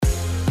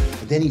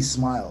then he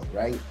smiled,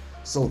 right?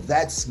 So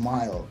that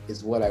smile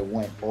is what I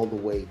went all the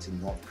way to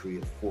North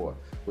Korea for,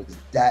 was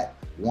that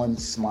one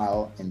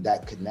smile and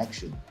that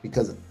connection.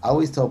 Because I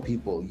always tell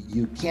people,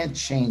 you can't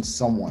change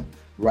someone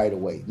right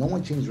away. No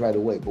one changes right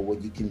away, but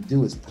what you can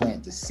do is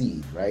plant the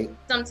seed, right?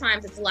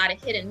 Sometimes it's a lot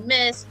of hit and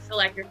miss. You feel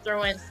like you're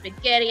throwing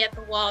spaghetti at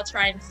the wall,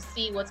 trying to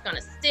see what's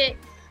gonna stick,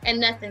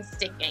 and nothing's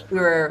sticking. We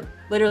were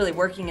literally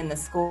working in the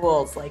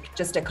schools like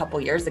just a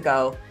couple years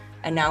ago,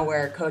 and now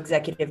we're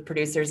co-executive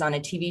producers on a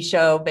TV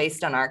show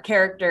based on our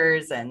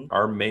characters. And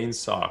our main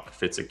sock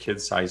fits a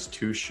kid size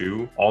 2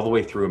 shoe all the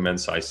way through a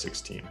men's size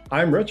 16.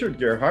 I'm Richard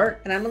Gearhart.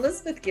 And I'm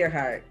Elizabeth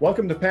Gearhart.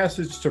 Welcome to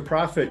Passage to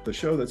Profit, the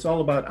show that's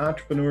all about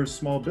entrepreneurs,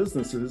 small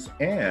businesses,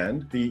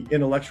 and the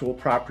intellectual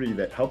property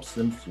that helps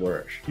them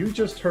flourish. You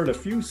just heard a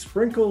few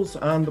sprinkles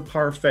on the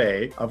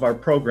parfait of our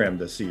program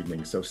this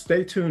evening, so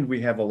stay tuned.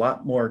 We have a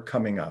lot more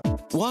coming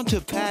up. Want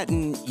to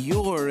patent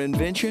your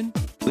invention?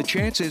 The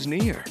chance is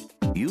near.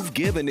 You've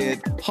given it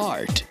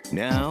heart.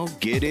 Now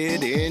get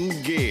it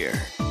in gear.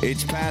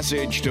 It's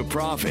Passage to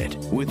Profit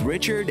with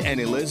Richard and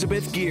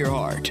Elizabeth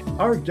Gearhart.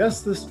 Our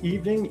guest this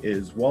evening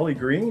is Wally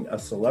Green, a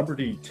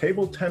celebrity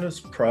table tennis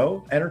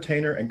pro,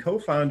 entertainer, and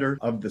co-founder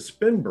of the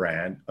Spin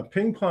brand, a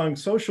ping pong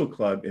social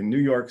club in New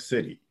York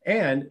City.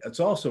 And it's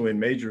also in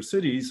major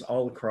cities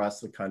all across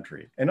the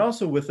country. And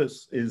also with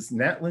us is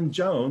Natlin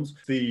Jones,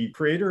 the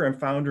creator and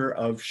founder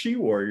of She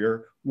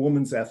Warrior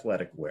Women's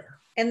Athletic Wear.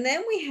 And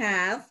then we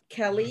have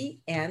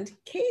Kelly and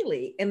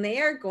Kaylee, and they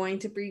are going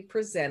to be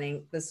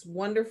presenting this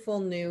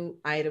wonderful new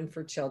item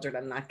for children.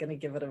 I'm not going to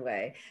give it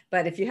away,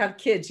 but if you have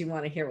kids, you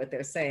want to hear what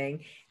they're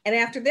saying. And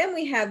after them,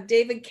 we have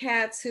David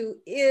Katz, who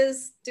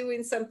is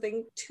doing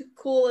something too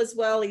cool as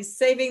well. He's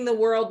saving the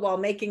world while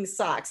making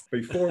socks.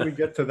 Before we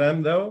get to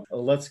them, though,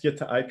 let's get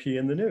to IP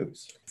in the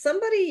news.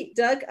 Somebody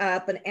dug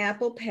up an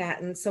Apple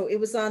patent. So it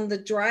was on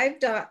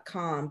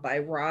thedrive.com by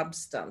Rob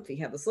Stumpf. He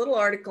had this little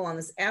article on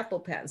this Apple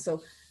patent.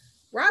 So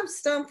Rob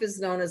Stumpf is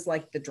known as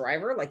like the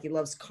driver, like he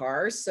loves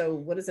cars. So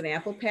what is an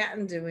Apple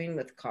patent doing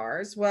with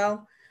cars?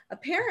 Well,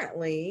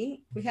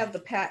 apparently we have the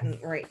patent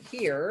right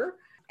here.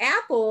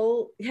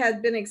 Apple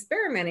had been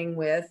experimenting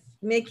with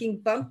making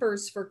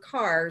bumpers for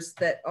cars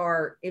that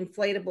are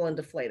inflatable and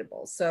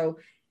deflatable. So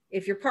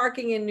if you're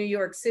parking in New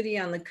York City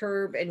on the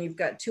curb and you've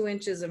got 2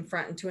 inches in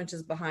front and 2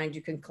 inches behind,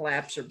 you can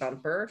collapse your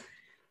bumper.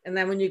 And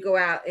then when you go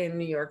out in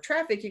New York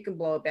traffic, you can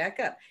blow it back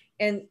up.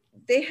 And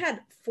they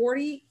had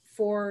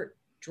 44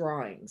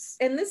 drawings.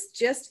 And this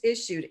just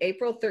issued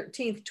April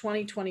 13th,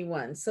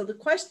 2021. So the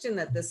question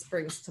that this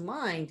brings to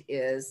mind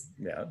is,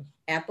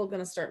 Apple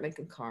going to start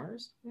making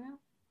cars now?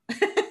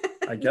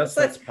 I guess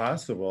that's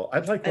possible.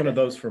 I'd like one of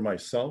those for my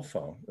cell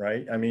phone,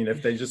 right? I mean,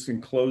 if they just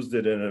enclosed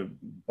it in a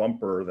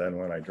bumper, then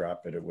when I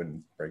drop it, it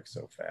wouldn't break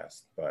so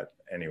fast. But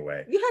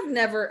anyway. You have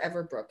never,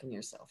 ever broken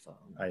your cell phone.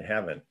 I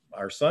haven't.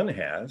 Our son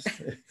has.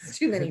 It's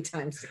too many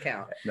times to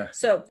count. No.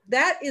 So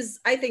that is,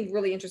 I think,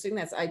 really interesting.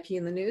 That's IP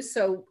in the news.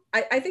 So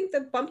I think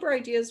the bumper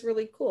idea is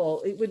really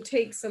cool. It would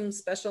take some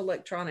special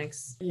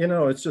electronics. You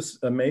know, it's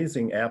just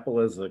amazing. Apple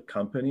as a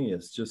company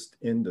is just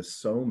into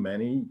so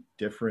many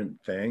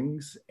different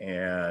things,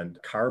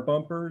 and car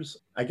bumpers.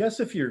 I guess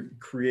if you're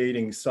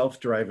creating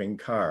self-driving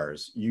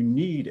cars, you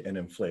need an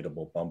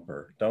inflatable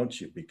bumper,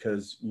 don't you?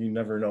 Because you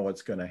never know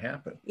what's going to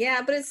happen.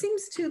 Yeah, but it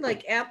seems too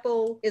like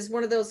Apple is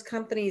one of those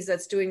companies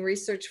that's doing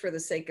research for the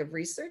sake of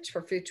research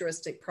for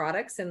futuristic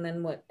products, and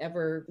then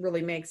whatever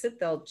really makes it,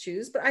 they'll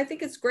choose. But I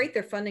think it's great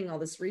they're funding all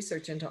this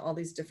research into all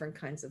these different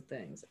kinds of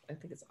things. I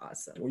think it's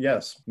awesome.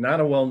 Yes, not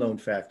a well-known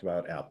fact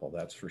about Apple,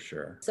 that's for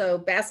sure. So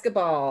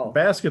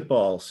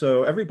basketball.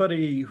 So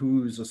everybody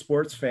who's a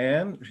sports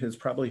fan has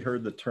probably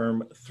heard the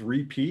term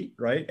three-peat,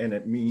 right? And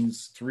it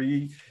means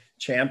 3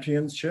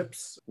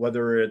 championships,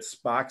 whether it's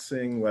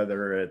boxing,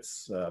 whether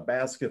it's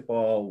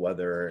basketball,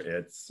 whether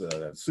it's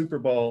Super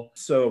Bowl.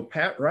 So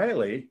Pat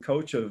Riley,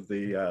 coach of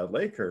the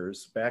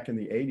Lakers back in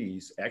the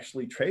 80s,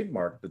 actually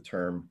trademarked the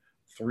term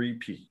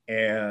three-peat.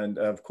 And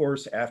of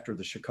course, after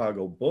the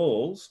Chicago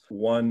Bulls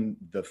won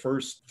the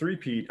first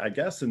three-peat, I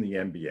guess, in the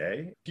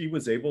NBA, he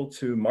was able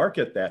to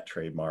market that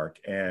trademark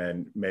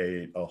and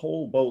made a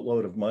whole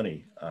boatload of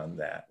money on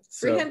that.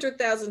 So,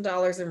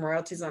 $300,000 in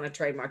royalties on a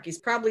trademark. He's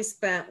probably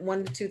spent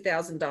 $1,000 to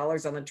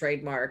 $2,000 on the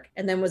trademark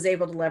and then was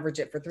able to leverage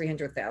it for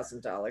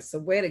 $300,000. So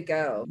way to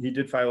go. He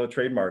did file a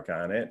trademark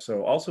on it.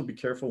 So also be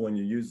careful when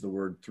you use the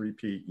word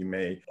three-peat. You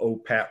may owe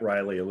Pat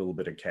Riley a little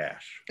bit of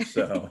cash.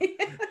 So,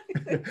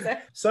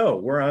 so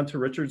we're on to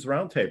Richard's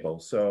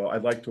Roundtable. So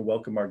I'd like to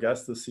welcome our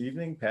guest this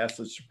evening,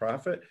 Passage to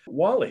Profit.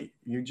 Wally,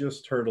 you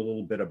just heard a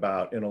little bit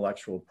about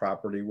intellectual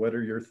property. What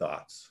are your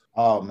thoughts?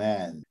 Oh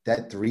man,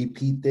 that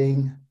three-peat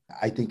thing,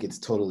 I think it's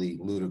totally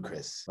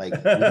ludicrous. Like,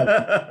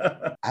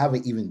 I have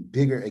an even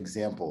bigger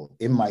example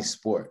in my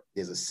sport.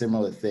 There's a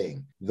similar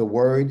thing. The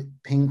word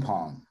ping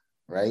pong,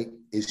 right,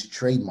 is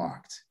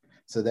trademarked.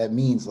 So that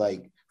means,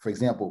 like, for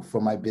example,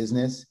 for my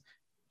business,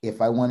 if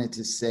I wanted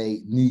to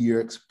say New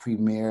York's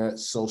premier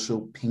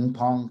social ping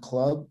pong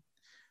club,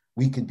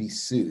 we could be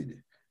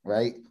sued,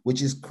 right?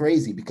 Which is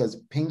crazy because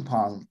ping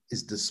pong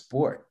is the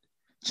sport.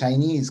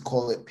 Chinese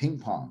call it ping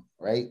pong,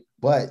 right?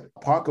 But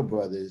Parker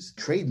Brothers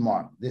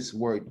trademarked this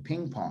word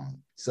ping pong.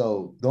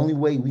 So the only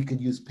way we could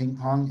use ping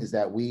pong is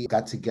that we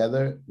got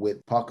together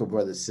with Parker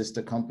Brothers'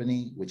 sister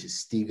company, which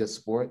is Stiga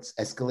Sports,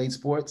 Escalade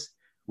Sports,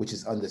 which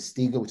is under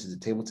Stiga, which is a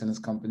table tennis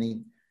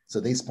company. So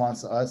they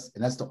sponsor us,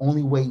 and that's the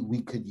only way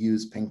we could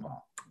use ping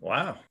pong.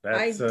 Wow.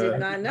 I did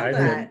not know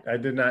that. I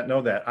did not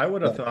know that. I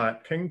would have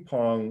thought ping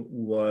pong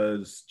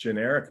was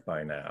generic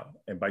by now.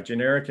 And by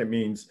generic, it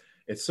means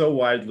it's so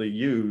widely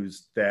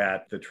used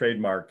that the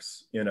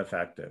trademark's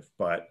ineffective.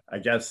 But I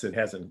guess it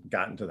hasn't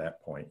gotten to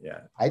that point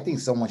yet. I think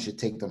someone should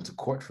take them to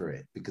court for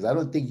it, because I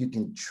don't think you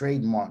can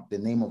trademark the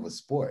name of a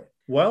sport.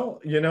 Well,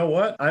 you know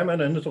what? I'm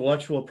an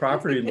intellectual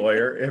property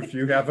lawyer. If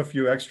you have a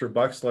few extra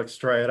bucks, let's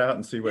try it out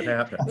and see what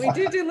happens. We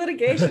do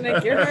litigation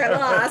at Gearhart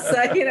Law,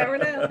 so you never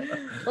know.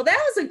 Well,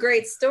 that was a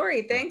great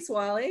story. Thanks,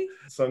 Wally.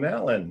 So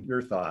Nellen,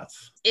 your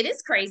thoughts? It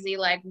is crazy,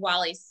 like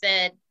Wally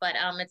said, but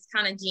it's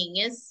kind of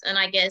genius. And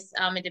I guess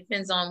it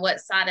depends on what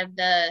side of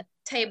the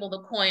table the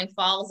coin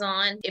falls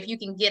on. If you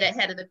can get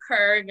ahead of the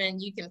curve and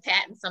you can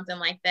patent something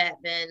like that,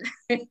 then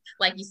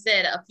like you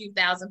said, a few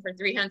thousand for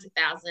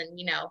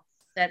 300,000,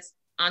 that's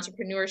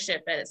entrepreneurship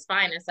at its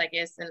finest, I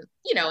guess, and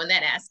in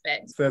that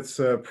aspect. That's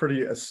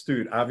pretty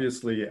astute.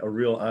 Obviously, a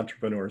real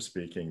entrepreneur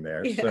speaking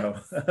there. Yes.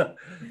 So,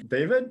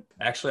 David?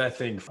 Actually, I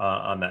think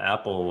on the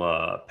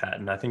Apple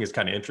patent, I think it's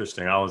kind of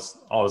interesting. I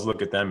always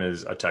look at them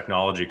as a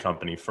technology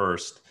company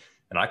first,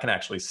 and I can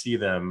actually see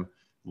them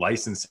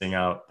licensing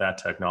out that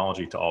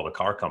technology to all the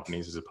car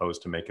companies as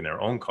opposed to making their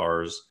own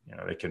cars.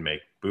 They can make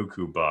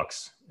buku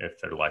bucks if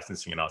they're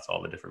licensing it out to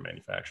all the different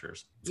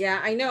manufacturers. Yeah,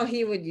 I know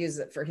he would use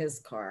it for his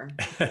car.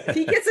 If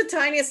he gets the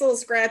tiniest little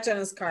scratch on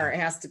his car, it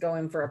has to go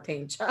in for a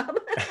paint job.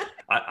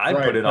 I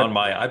put it on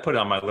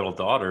my little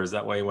daughters.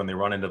 That way, when they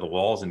run into the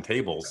walls and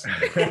tables,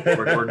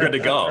 we're good to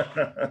go.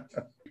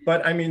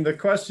 But I mean, the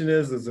question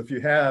is if you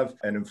have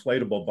an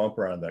inflatable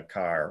bumper on the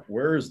car,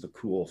 where is the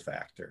cool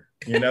factor?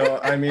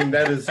 I mean,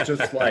 that is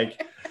just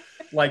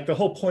like the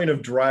whole point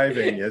of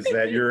driving is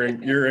that you're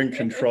in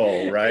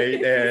control, right?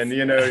 And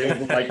you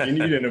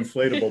need an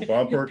inflatable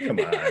bumper. Come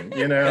on,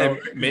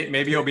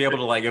 Maybe you'll be able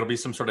to it'll be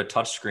some sort of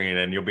touch screen,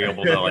 and you'll be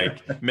able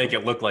to make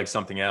it look like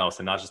something else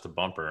and not just a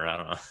bumper. I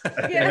don't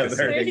know. Yes,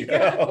 there you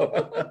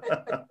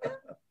go.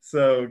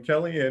 So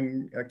Kelly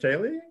and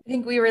Kaylee? I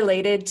think we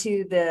related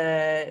to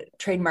the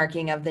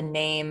trademarking of the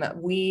name.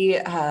 We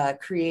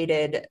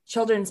created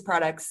children's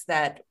products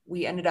that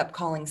we ended up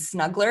calling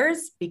Snugglers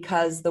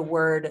because the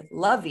word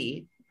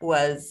lovey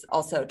was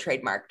also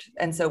trademarked.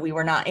 And so we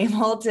were not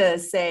able to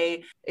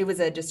say, it was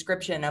a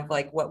description of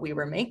what we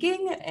were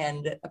making.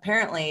 And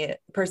apparently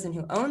the person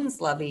who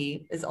owns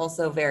Lovey is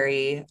also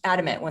very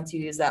adamant once you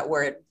use that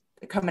word,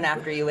 coming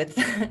after you with.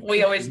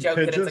 We always joke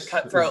that it's a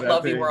cutthroat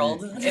lovey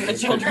world in the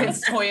children's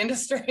toy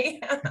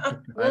industry.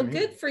 Well,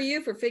 good for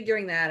you for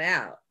figuring that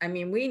out. I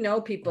mean, we know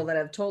people that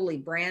have totally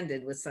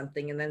branded with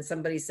something, and then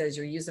somebody says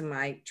you're using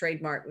my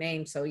trademark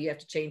name, so you have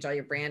to change all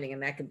your branding,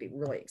 and that could be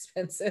really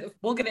expensive.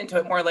 We'll get into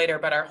it more later,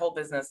 but our whole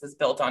business is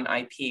built on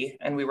IP,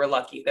 and we were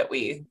lucky that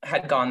we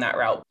had gone that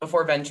route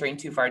before venturing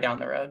too far down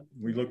the road.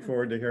 We look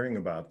forward to hearing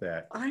about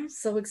that. I'm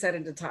so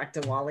excited to talk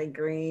to Wally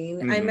Green.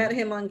 Mm-hmm. I met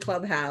him on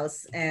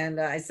Clubhouse, and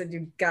I said,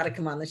 you've got to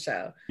come on the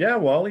show. Yeah,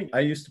 Wally, I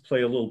used to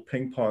play a little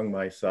ping pong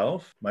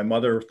myself. My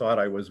mother thought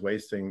I was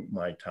wasting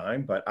my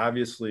time, but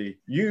obviously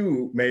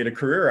you made a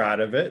career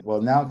out of it.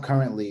 Well, now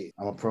currently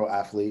I'm a pro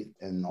athlete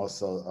and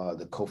also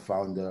the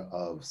co-founder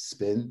of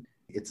Spin.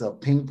 It's a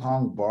ping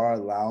pong bar,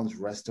 lounge,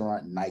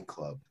 restaurant,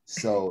 nightclub.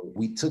 So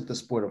we took the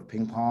sport of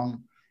ping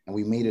pong and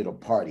we made it a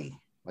party,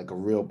 like a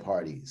real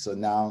party. So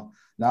now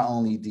not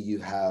only do you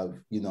have,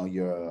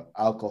 your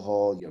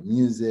alcohol, your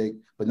music,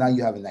 but now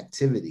you have an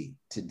activity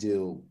to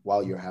do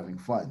while you're having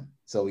fun.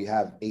 So we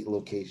have 8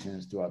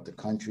 locations throughout the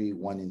country,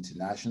 1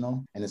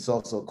 international, and it's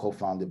also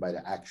co-founded by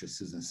the actress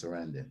Susan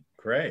Sarandon.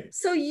 Great.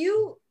 So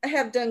you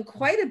have done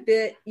quite a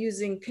bit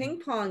using ping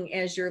pong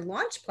as your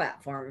launch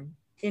platform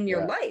in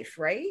your life,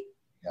 right?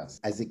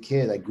 Yes. As a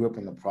kid, I grew up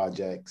in the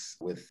projects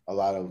with a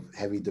lot of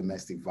heavy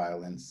domestic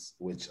violence,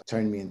 which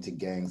turned me into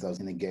gangs. I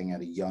was in a gang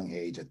at a young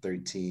age, at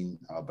 13.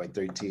 By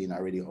 13, I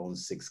already owned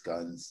 6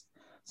 guns.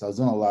 So I was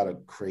doing a lot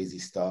of crazy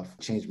stuff,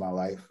 changed my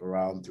life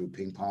around through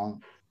ping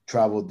pong,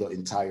 traveled the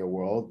entire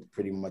world,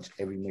 pretty much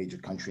every major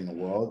country in the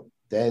world.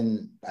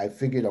 Then I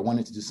figured I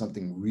wanted to do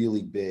something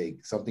really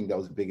big, something that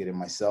was bigger than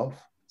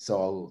myself.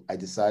 So I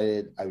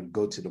decided I would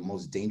go to the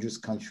most dangerous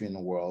country in the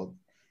world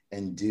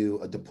and do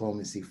a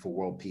diplomacy for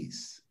world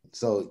peace.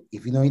 So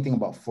if you know anything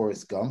about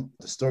Forrest Gump,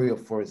 the story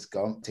of Forrest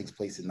Gump takes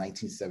place in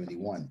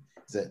 1971.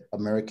 It's an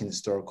American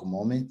historical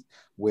moment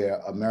where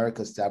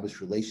America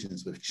established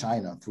relations with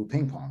China through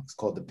ping pong. It's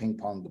called the ping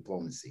pong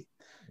diplomacy.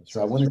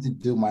 So I wanted to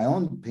do my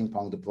own ping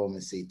pong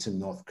diplomacy to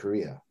North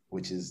Korea,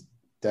 which is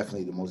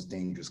definitely the most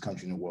dangerous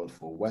country in the world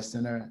for a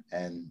Westerner.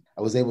 And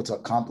I was able to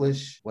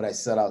accomplish what I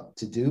set out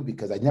to do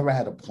because I never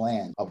had a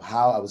plan of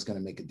how I was going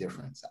to make a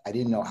difference. I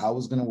didn't know how it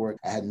was going to work.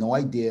 I had no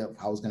idea of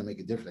how I was going to make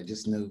a difference. I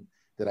just knew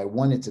that I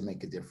wanted to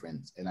make a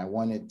difference. And I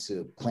wanted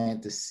to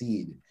plant the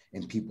seed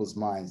in people's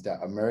minds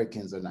that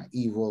Americans are not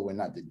evil, we're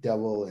not the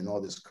devil, and all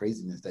this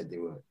craziness that they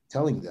were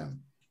telling them.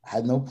 I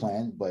had no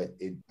plan, but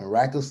it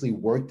miraculously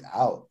worked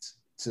out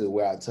to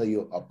where I'll tell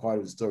you a part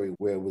of the story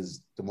where it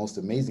was the most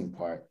amazing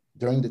part.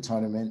 During the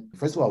tournament,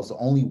 first of all, I was the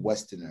only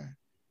Westerner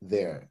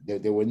there.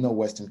 There were no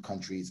Western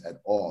countries at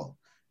all.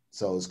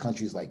 So it was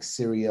countries like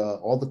Syria,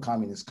 all the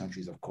communist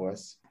countries, of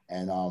course.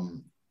 And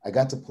I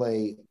got to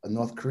play a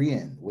North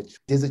Korean, which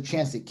there's a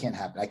chance it can't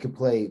happen. I could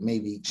play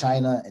maybe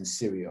China and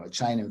Syria or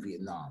China and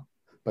Vietnam,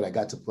 but I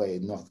got to play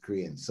North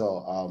Korean.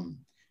 So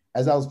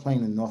as I was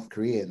playing in North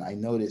Korean, I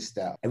noticed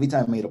that every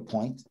time I made a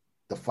point,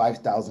 the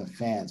 5,000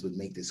 fans would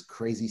make this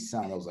crazy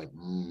sound. I was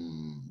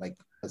like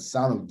a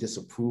sound of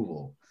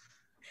disapproval.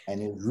 And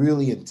it was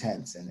really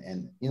intense.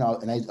 And you know,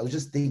 and I was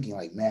just thinking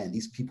like, man,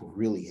 these people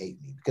really hate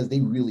me because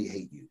they really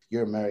hate you.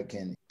 You're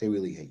American, they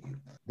really hate you.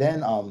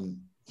 Then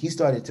he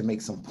started to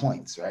make some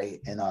points, right?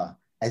 And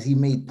as he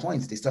made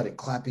points, they started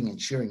clapping and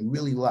cheering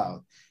really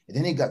loud. And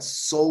then it got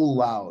so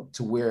loud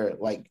to where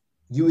like,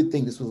 you would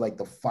think this was like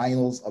the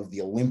finals of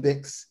the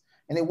Olympics.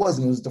 And it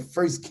wasn't, it was the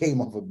first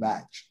game of a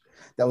match.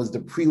 That was the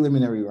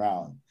preliminary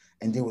round.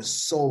 And they were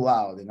so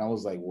loud. And I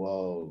was like,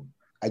 whoa.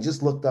 I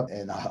just looked up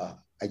and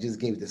I just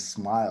gave this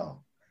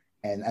smile.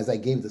 And as I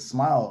gave the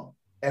smile,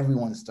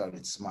 everyone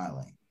started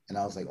smiling. And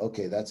I was like,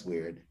 okay, that's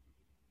weird.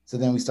 So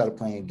then we started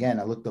playing again.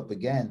 I looked up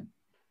again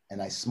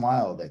and I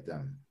smiled at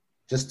them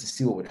just to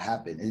see what would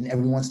happen. And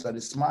everyone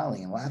started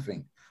smiling and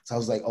laughing. So I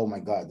was like, oh my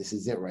God, this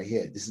is it right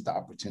here. This is the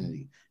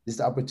opportunity. This is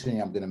the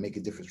opportunity. I'm going to make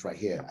a difference right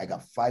here. I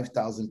got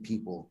 5,000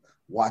 people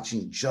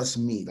watching just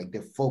me, like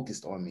they're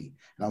focused on me.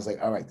 And I was like,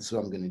 all right, this is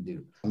what I'm going to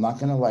do. I'm not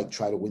going to like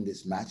try to win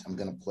this match. I'm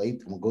going to play, I'm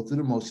going to go through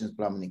the motions,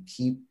 but I'm going to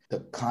keep the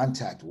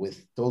contact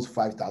with those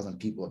 5,000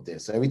 people up there.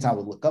 So every time I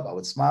would look up, I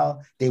would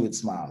smile, they would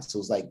smile. So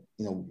it was like,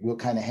 you know, we were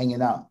kind of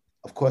hanging out.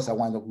 Of course, I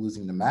wound up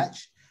losing the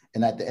match.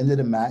 And at the end of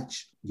the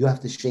match, you have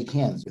to shake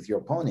hands with your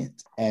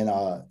opponent. And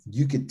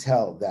you could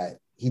tell that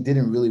he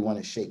didn't really want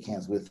to shake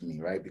hands with me,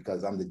 right?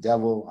 Because I'm the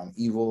devil, I'm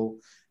evil,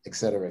 et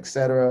cetera, et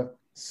cetera.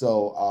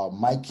 So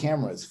my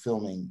camera is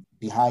filming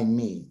behind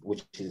me,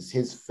 which is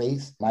his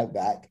face, my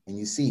back. And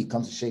you see, he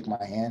comes to shake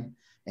my hand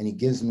and he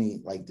gives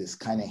me like this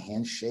kind of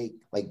handshake,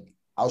 like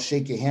I'll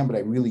shake your hand, but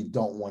I really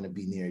don't want to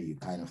be near you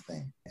kind of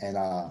thing. And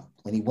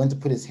when he went to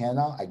put his hand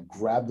out, I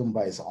grabbed him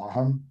by his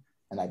arm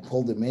and I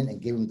pulled him in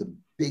and gave him the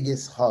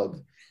biggest hug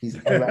he's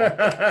ever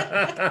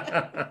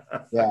had.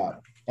 Yeah.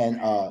 And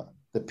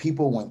the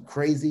people went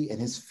crazy and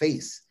his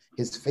face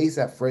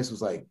at first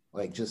was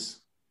like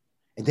just,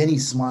 and then he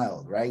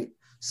smiled, right?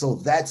 So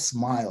that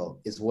smile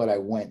is what I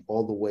went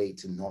all the way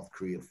to North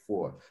Korea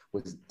for,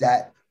 was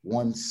that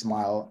one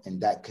smile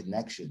and that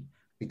connection.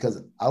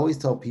 Because I always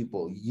tell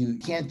people, you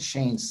can't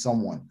change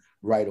someone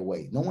right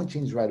away. No one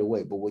changes right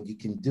away, but what you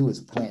can do is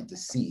plant the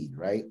seed,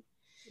 right?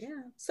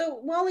 Yeah. So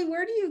Wally,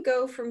 where do you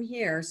go from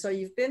here? So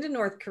you've been to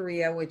North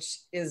Korea, which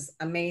is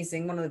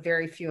amazing. One of the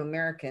very few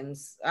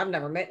Americans. I've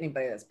never met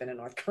anybody that's been in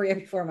North Korea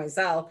before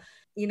myself.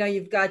 You know,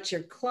 you've got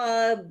your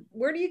club.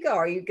 Where do you go?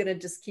 Are you going to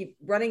just keep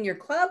running your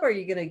club? Or are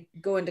you going to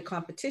go into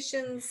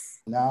competitions?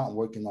 Now I'm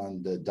working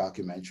on the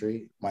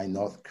documentary, my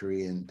North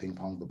Korean ping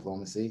pong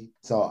diplomacy.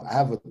 So I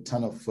have a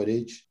ton of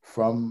footage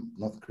from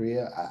North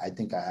Korea. I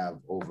think I have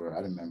over,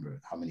 I don't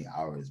remember how many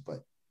hours,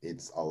 but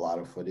it's a lot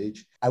of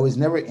footage. I was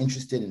never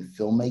interested in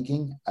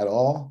filmmaking at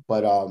all,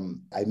 but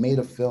I made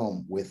a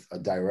film with a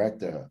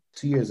director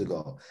 2 years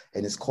ago,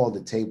 and it's called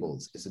The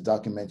Tables. It's a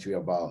documentary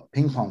about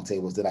ping pong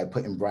tables that I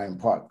put in Bryant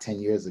Park 10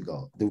 years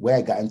ago. The way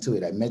I got into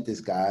it, I met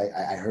this guy.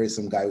 I heard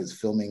some guy was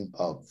filming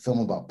a film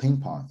about ping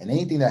pong, and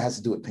anything that has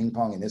to do with ping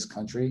pong in this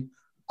country,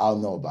 I'll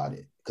know about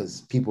it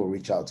because people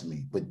reach out to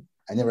me, but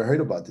I never heard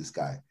about this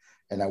guy.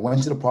 And I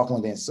went to the park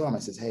one day and saw him. I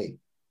said, hey,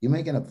 you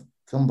making a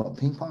film about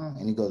ping pong?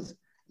 And he goes,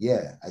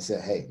 yeah. I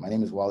said, hey, my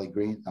name is Wally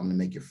Green. I'm gonna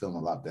make your film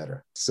a lot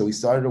better. So we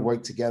started to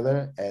work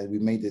together and we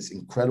made this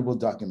incredible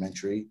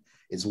documentary.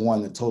 It's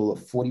won a total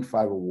of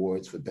 45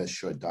 awards for Best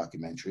Short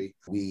Documentary.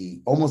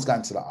 We almost got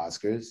into the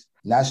Oscars.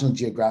 National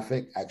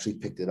Geographic actually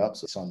picked it up,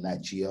 so it's on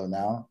Nat Geo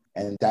now.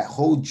 And that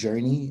whole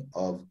journey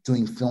of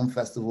doing film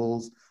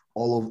festivals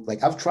all over,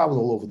 like I've traveled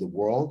all over the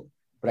world,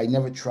 but I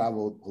never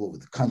traveled all over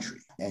the country.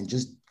 And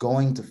just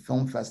going to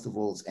film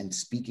festivals and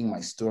speaking my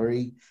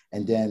story,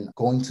 and then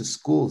going to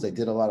schools. I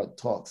did a lot of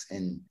talks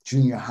in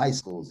junior high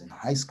schools and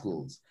high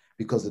schools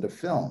because of the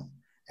film.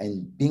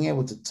 And being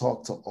able to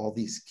talk to all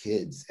these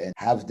kids and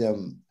have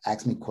them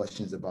ask me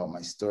questions about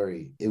my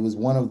story, it was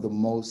one of the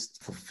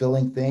most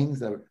fulfilling things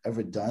that I've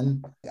ever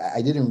done.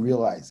 I didn't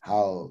realize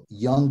how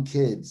young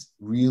kids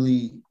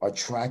really are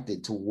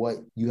attracted to what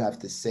you have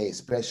to say,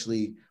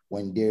 especially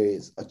when there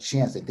is a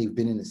chance that they've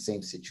been in the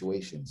same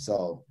situation.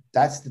 So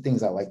that's the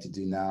things I like to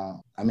do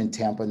now. I'm in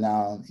Tampa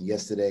now. And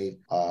yesterday,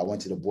 I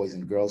went to the Boys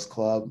and Girls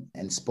Club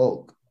and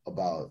spoke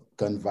about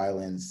gun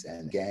violence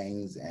and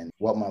gangs and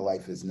what my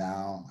life is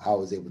now, how I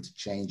was able to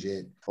change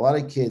it. A lot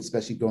of kids,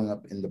 especially growing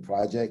up in the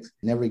projects,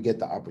 never get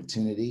the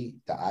opportunity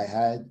that I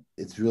had.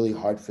 It's really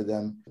hard for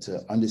them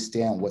to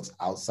understand what's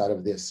outside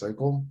of their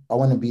circle. I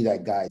want to be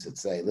that guy to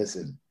say,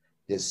 listen,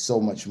 there's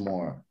so much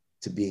more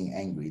to being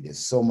angry. There's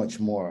so much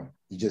more.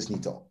 You just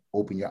need to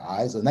open your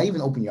eyes, or not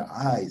even open your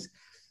eyes.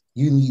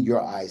 You need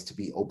your eyes to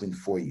be open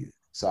for you.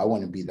 So I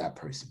want to be that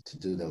person to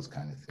do those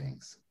kind of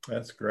things.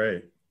 That's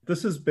great.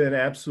 This has been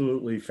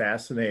absolutely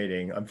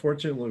fascinating.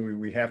 Unfortunately,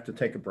 we have to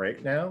take a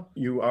break now.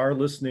 You are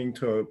listening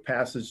to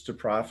Passage to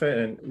Profit,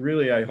 and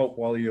really, I hope,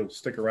 Wally, you'll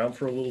stick around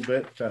for a little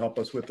bit to help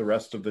us with the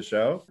rest of the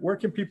show. Where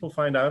can people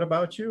find out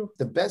about you?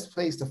 The best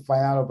place to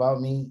find out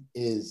about me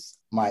is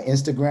my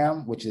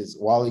Instagram, which is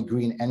Wally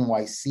Green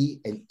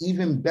NYC, and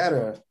even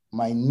better,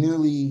 my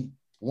newly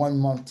 1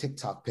 month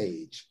TikTok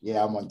page.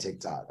 Yeah, I'm on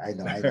TikTok. I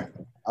know.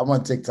 I'm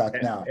on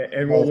TikTok now.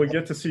 And will we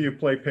get to see you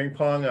play ping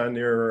pong on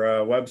your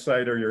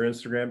website or your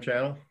Instagram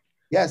channel?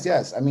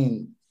 Yes. I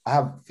mean, I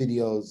have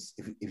videos.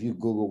 If you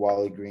Google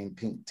Wally Green,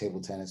 table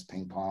tennis,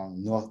 ping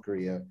pong, North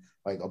Korea,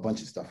 like a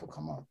bunch of stuff will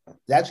come up.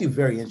 They're actually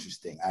very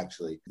interesting,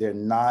 actually. There are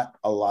not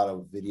a lot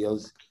of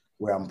videos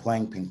where I'm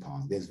playing ping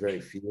pong. There's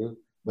very few.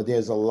 But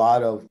there's a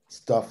lot of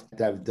stuff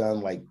that I've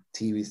done, like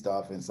TV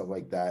stuff and stuff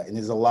like that. And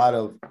there's a lot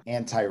of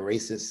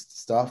anti-racist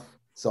stuff.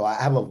 So I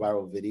have a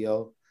viral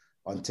video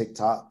on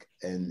TikTok,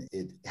 and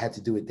it had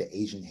to do with the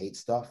Asian hate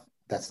stuff.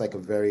 That's like a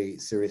very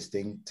serious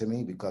thing to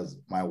me because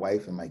my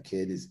wife and my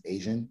kid is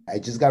Asian. I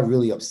just got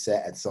really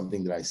upset at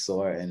something that I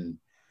saw, and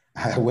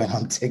I went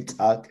on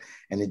TikTok,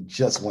 and it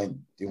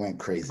went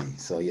crazy.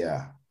 So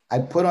yeah, I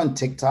put on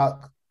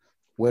TikTok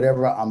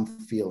whatever I'm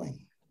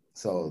feeling.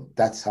 So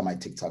that's how my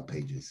TikTok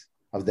page is.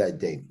 Of that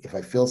day. If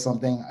I feel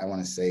something, I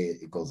want to say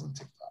it goes on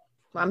TikTok.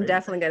 Well, I'm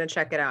definitely going to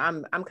check it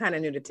out. I'm kind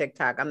of new to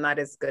TikTok. I'm not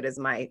as good as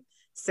my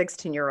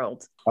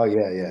 16-year-old. Oh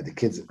yeah. The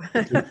kids are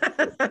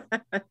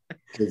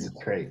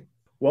great.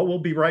 Well, we'll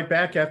be right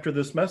back after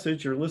this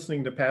message. You're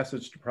listening to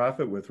Passage to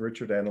Profit with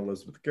Richard and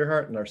Elizabeth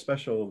Gearhart and our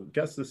special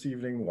guest this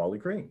evening, Wally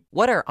Green.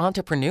 What are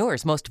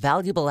entrepreneurs' most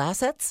valuable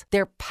assets?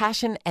 Their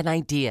passion and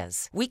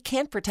ideas. We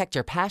can't protect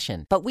your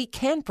passion, but we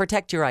can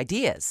protect your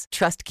ideas.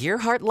 Trust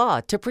Gearhart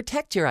Law to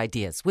protect your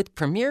ideas with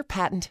premier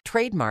patent,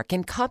 trademark,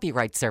 and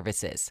copyright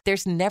services.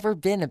 There's never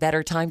been a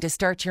better time to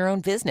start your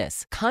own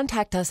business.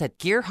 Contact us at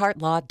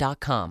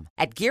GearhartLaw.com.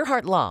 At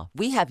Gearhart Law,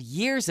 we have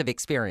years of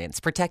experience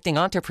protecting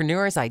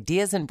entrepreneurs'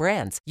 ideas and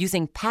brands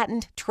using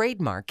patent,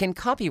 trademark, and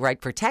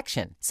copyright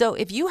protection. So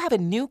if you have a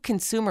new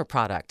consumer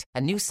product,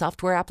 a new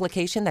software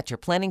application that you're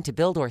planning to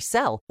build or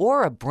sell,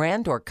 or a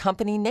brand or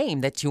company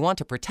name that you want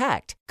to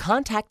protect,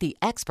 contact the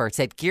experts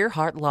at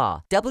Gearhart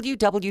Law.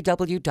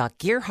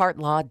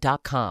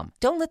 www.gearhartlaw.com.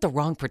 Don't let the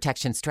wrong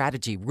protection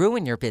strategy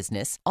ruin your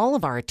business. All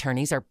of our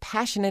attorneys are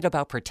passionate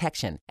about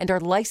protection and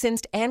are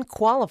licensed and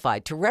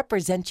qualified to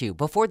represent you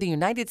before the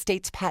United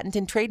States Patent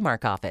and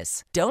Trademark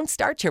Office. Don't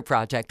start your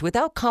project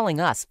without calling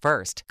us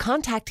first.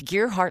 Contact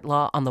Gearhart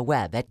Law on the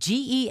web at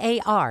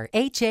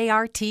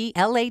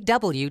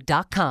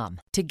GearhartLaw.com.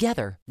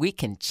 Together, we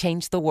can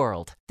change the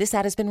world. This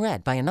ad has been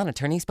read by a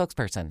non-attorney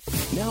spokesperson.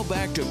 Now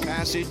back to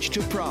Passage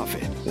to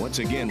Profit. Once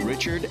again,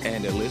 Richard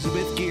and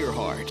Elizabeth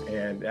Gearhart.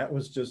 And that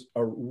was just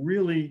a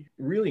really,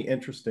 really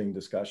interesting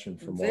discussion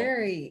from Wally.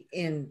 Very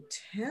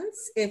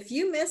intense. If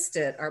you missed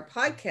it, our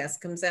podcast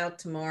comes out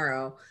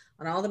tomorrow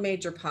on all the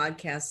major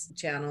podcast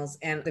channels,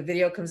 and the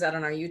video comes out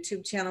on our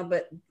YouTube channel.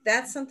 But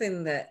that's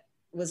something that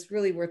was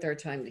really worth our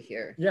time to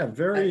hear. Yeah,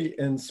 very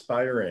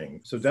inspiring.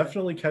 So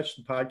definitely catch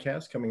the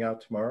podcast coming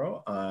out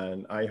tomorrow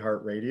on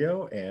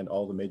iHeartRadio and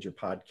all the major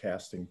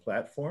podcasting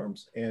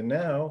platforms. And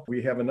now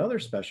we have another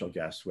special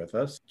guest with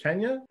us,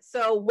 Kenya.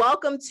 So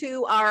welcome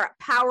to our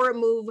Power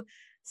Move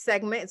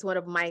segment. It's one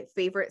of my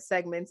favorite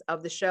segments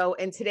of the show.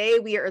 And today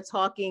we are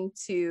talking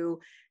to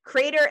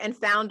creator and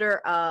founder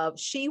of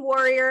She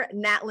Warrior,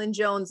 Natlin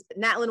Jones.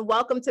 Natlin,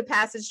 welcome to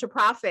Passage to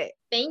Profit.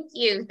 Thank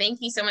you. Thank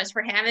you so much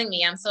for having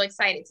me. I'm so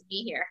excited to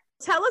be here.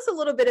 Tell us a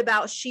little bit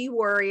about She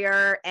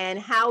Warrior and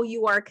how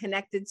you are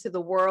connected to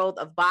the world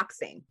of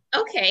boxing.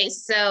 Okay,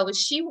 so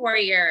She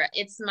Warrior,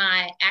 it's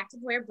my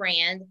activewear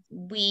brand.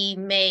 We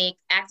make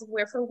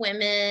activewear for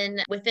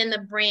women. Within the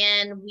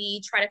brand,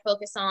 we try to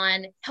focus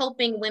on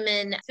helping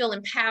women feel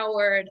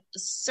empowered,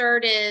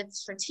 assertive,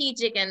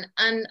 strategic, and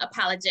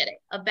unapologetic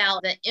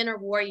about the inner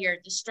warrior,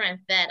 the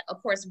strength that,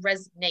 of course,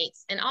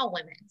 resonates in all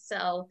women.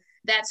 So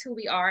that's who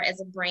we are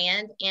as a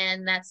brand,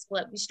 and that's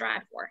what we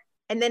strive for.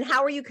 And then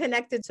how are you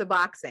connected to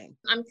boxing?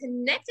 I'm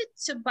connected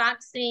to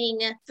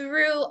boxing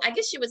through, I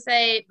guess you would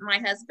say, my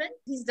husband.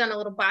 He's done a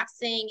little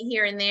boxing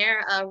here and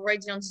there, Roy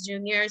Jones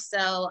Jr.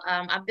 So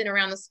I've been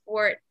around the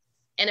sport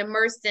and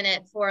immersed in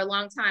it for a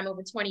long time,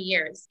 over 20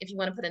 years, if you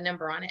want to put a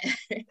number on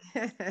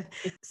it.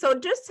 So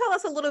just tell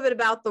us a little bit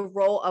about the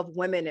role of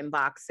women in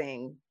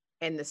boxing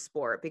in the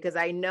sport, because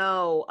I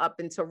know up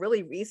until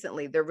really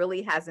recently, there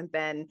really hasn't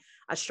been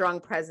a strong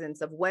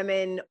presence of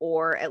women,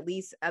 or at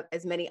least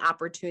as many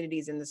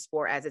opportunities in the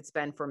sport as it's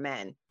been for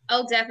men.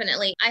 Oh,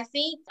 definitely. I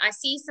think I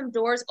see some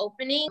doors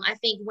opening. I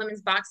think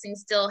women's boxing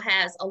still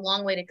has a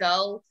long way to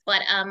go,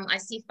 but I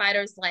see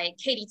fighters like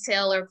Katie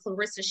Taylor,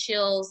 Clarissa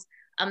Shields,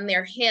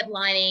 they're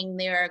headlining,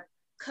 they're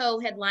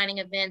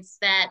co-headlining events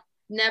that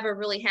never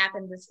really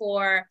happened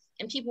before,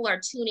 and people are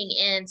tuning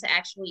in to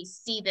actually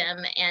see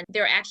them, and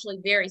they're actually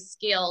very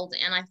skilled.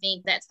 And I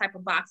think that type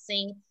of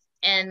boxing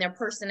and their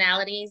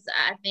personalities,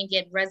 I think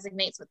it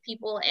resonates with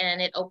people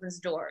and it opens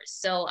doors.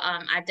 So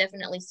I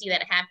definitely see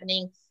that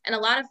happening. And a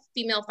lot of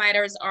female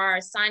fighters are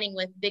signing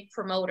with big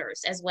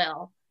promoters as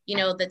well. You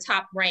know, the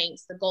Top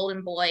Ranks, the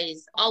Golden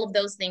Boys, all of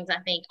those things, I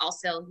think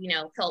also, you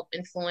know, help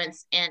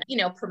influence and, you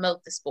know,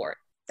 promote the sport.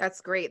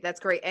 That's great. That's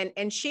great.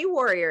 And She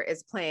Warrior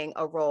is playing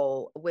a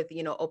role with,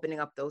 you know, opening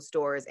up those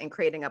doors and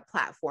creating a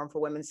platform for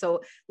women.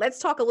 So let's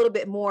talk a little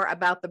bit more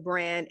about the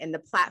brand and the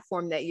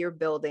platform that you're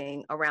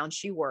building around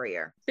She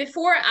Warrior.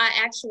 Before I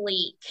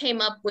actually came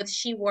up with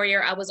She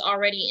Warrior, I was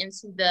already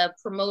into the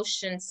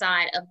promotion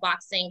side of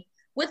boxing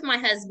with my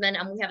husband.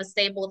 And we have a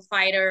stable of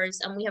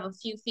fighters, and we have a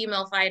few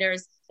female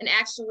fighters. And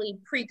actually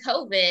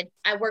pre-COVID,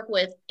 I work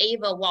with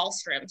Ava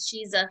Wallström.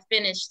 She's a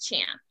Finnish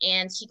champ,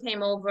 and she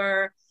came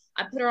over.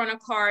 I put her on a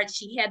card.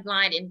 She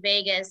headlined in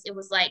Vegas. It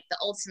was like the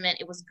ultimate.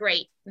 It was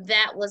great.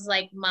 That was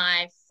like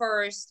my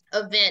first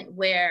event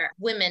where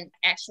women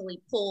actually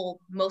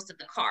pulled most of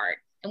the card.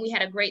 And we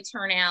had a great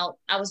turnout.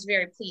 I was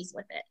very pleased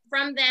with it.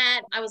 From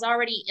that, I was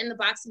already in the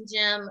boxing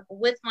gym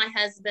with my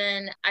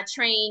husband. I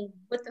trained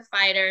with the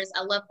fighters.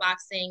 I love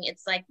boxing.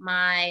 It's like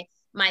my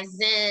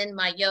zen,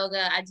 my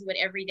yoga. I do it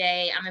every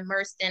day. I'm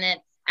immersed in it.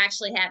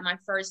 Actually had my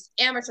first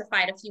amateur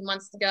fight a few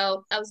months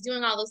ago. I was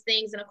doing all those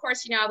things. And of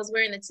course, you know, I was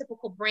wearing the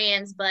typical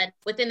brands, but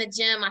within the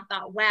gym, I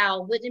thought,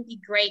 wow, wouldn't it be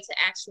great to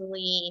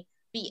actually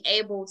be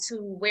able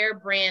to wear a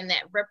brand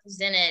that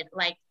represented,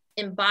 like,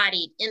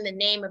 embodied in the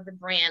name of the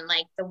brand,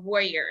 like the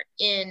warrior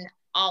in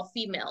all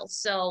females.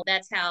 So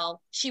that's how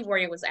She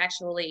Warrior was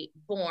actually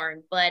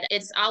born. But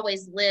it's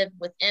always lived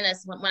within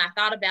us. When I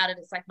thought about it,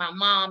 it's like my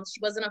mom,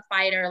 she wasn't a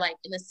fighter, like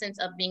in the sense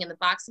of being in the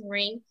boxing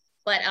ring,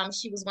 but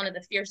she was one of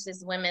the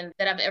fiercest women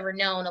that I've ever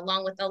known,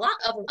 along with a lot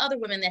of other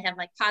women that have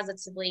like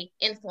positively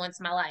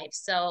influenced my life.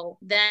 So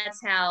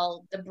that's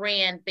how the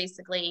brand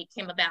basically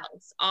came about.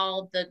 It's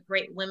all the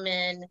great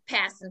women,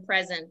 past and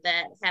present,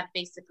 that have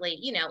basically,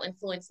 you know,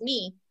 influenced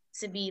me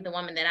to be the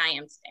woman that I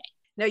am today.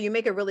 No, you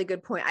make a really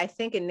good point. I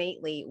think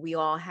innately we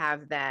all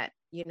have that,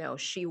 you know,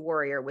 She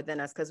Warrior within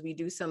us, because we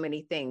do so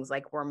many things.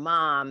 Like, we're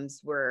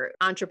moms, we're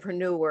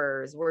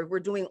entrepreneurs, we're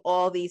doing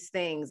all these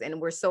things, and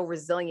we're so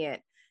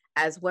resilient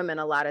as women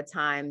a lot of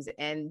times,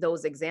 and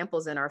those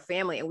examples in our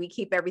family, and we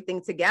keep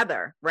everything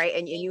together, right?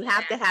 And you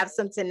have to have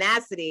some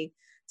tenacity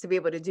to be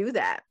able to do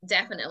that.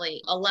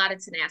 Definitely a lot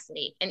of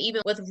tenacity. And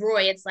even with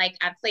Roy, it's like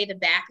I play the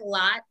back a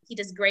lot. He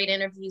does great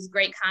interviews,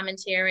 great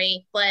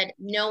commentary, but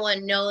no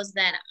one knows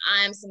that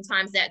I'm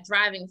sometimes that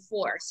driving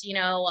force, you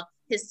know,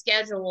 his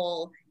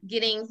schedule,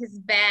 getting his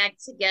bag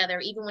together,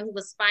 even when he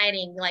was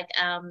fighting, like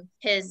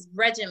his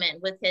regimen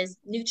with his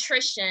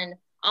nutrition,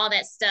 all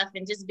that stuff,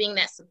 and just being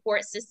that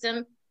support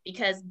system.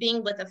 Because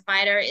being with a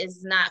fighter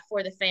is not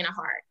for the faint of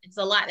heart. It's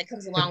a lot that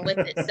comes along with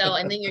it. So,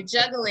 and then you're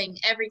juggling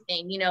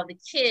everything, you know, the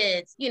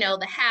kids, you know,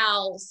 the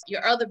house,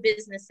 your other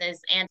businesses,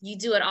 and you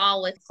do it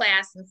all with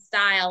class and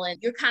style. And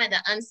you're kind of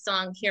the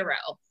unsung hero,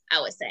 I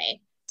would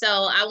say. So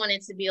I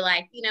wanted to be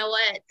like, you know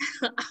what?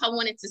 I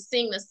wanted to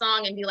sing the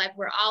song and be like,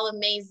 we're all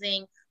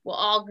amazing. We're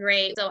all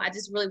great. So I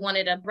just really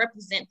wanted to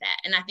represent that.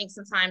 And I think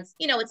sometimes,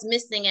 you know, it's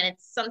missing and it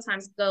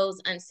sometimes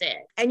goes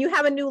unsaid. And you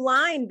have a new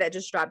line that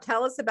just dropped.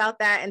 Tell us about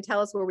that and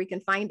tell us where we can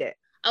find it.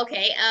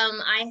 Okay,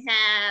 I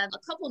have a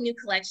couple new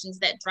collections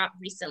that dropped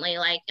recently,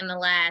 like in the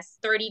last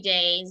 30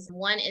 days.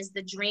 One is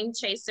the Dream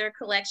Chaser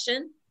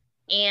collection,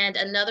 and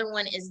another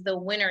one is the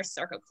Winner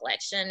Circle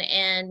collection.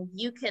 And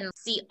you can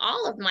see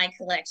all of my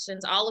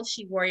collections, all of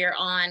She Warrior,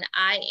 on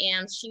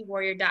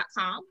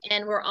IamSheWarrior.com.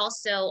 And we're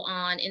also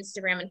on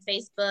Instagram and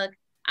Facebook,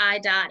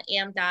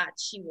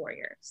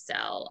 I.am.SheWarrior.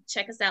 So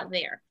check us out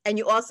there. And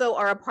you also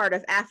are a part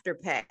of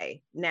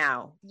Afterpay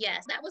now.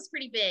 Yes, that was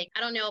pretty big. I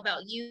don't know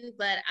about you,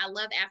 but I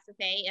love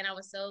Afterpay, and I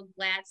was so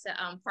glad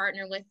to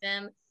partner with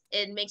them.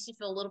 It makes you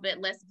feel a little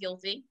bit less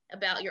guilty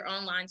about your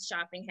online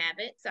shopping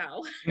habit.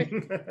 So.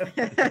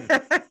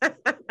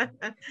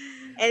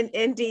 And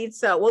indeed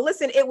so. Well,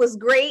 listen, it was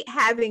great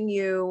having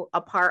you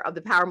a part of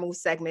the Power Move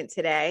segment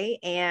today.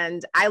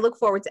 And I look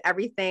forward to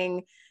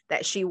everything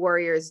that She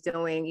Warrior is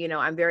doing. You know,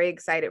 I'm very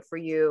excited for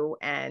you,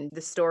 and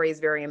the story is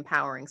very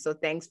empowering. So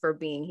thanks for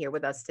being here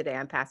with us today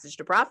on Passage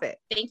to Profit.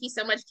 Thank you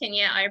so much,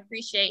 Kenya. I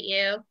appreciate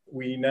you.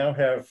 We now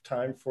have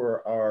time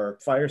for our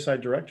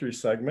Fireside Directory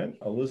segment.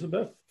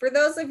 Elizabeth? For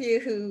those of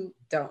you who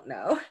don't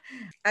know,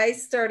 I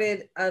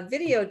started a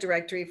video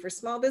directory for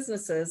small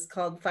businesses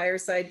called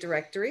Fireside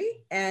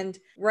Directory. And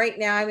right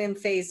now I'm in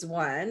phase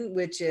 1,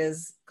 which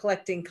is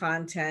collecting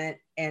content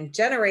and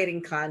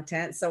generating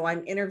content. So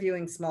I'm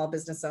interviewing small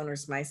business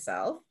owners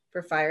myself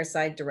for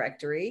Fireside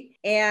Directory.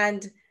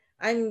 And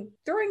I'm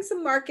throwing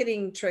some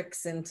marketing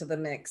tricks into the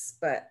mix,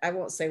 but I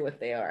won't say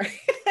what they are.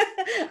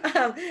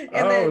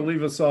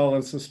 Leave us all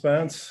in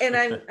suspense. And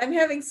I'm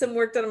having some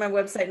work done on my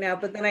website now,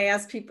 but then I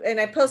ask people, and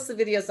I post the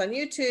videos on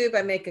YouTube.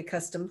 I make a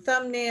custom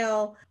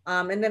thumbnail,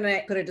 and then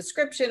I put a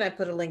description. I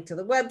put a link to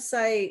the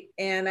website,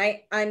 and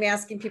I'm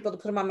asking people to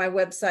put them on my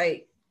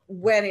website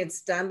when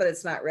it's done, but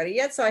it's not ready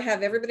yet. So I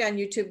have everybody on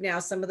YouTube now.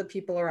 Some of the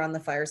people are on the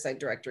Fireside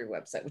Directory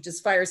website, which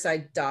is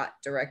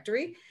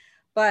fireside.directory.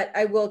 But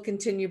I will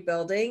continue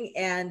building,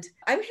 and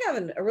I'm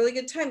having a really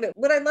good time. But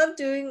what I love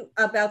doing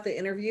about the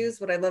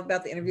interviews,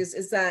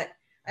 is that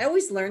I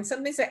always learn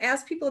something. So I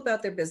ask people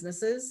about their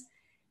businesses,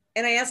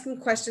 and I ask them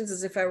questions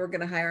as if I were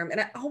going to hire them. And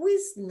I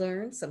always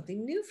learn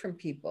something new from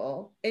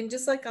people. And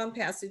just like on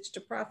Passage to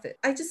Profit,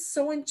 I just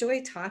so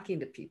enjoy talking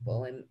to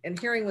people and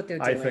hearing what they're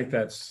doing. I think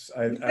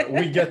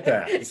we get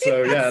that.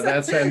 So yeah,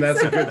 that's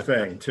a good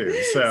thing too.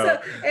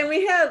 And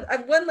we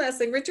have one last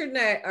thing. Richard and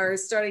I are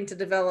starting to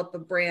develop a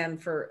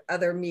brand for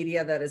other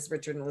media that is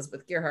Richard and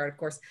Elizabeth Gearhart, of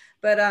course.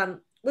 But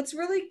what's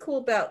really cool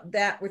about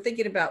that, we're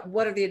thinking about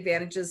what are the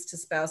advantages to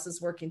spouses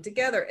working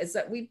together, is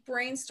that we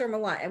brainstorm a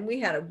lot. And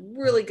we had a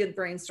really good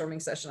brainstorming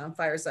session on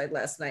Fireside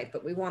last night,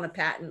 but we want to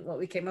patent what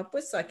we came up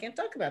with, so I can't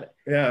talk about it.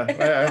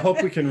 Yeah, I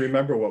hope we can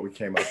remember what we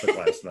came up with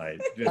last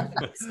night.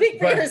 Speak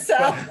for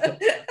yourself.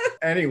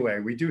 Anyway,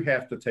 we do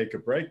have to take a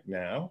break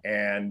now.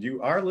 And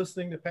you are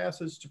listening to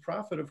Passage to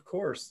Profit, of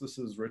course. This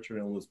is Richard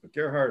and Elizabeth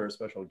Gearhart, our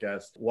special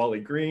guest, Wally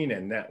Green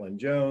and Natlin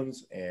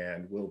Jones.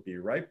 And we'll be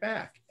right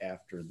back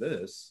after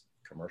this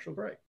commercial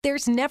break.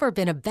 There's never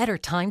been a better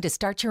time to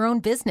start your own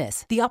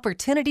business. The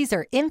opportunities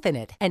are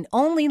infinite and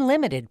only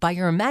limited by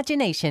your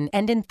imagination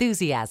and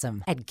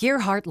enthusiasm. At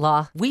Gearhart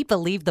Law, we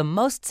believe the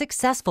most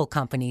successful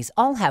companies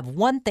all have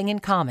one thing in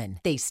common.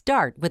 They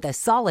start with a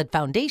solid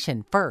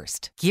foundation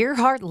first.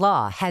 Gearhart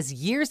Law has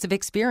years of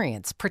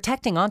experience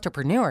protecting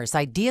entrepreneurs'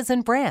 ideas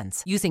and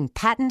brands using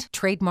patent,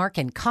 trademark,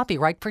 and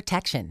copyright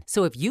protection.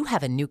 So if you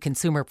have a new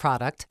consumer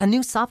product, a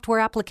new software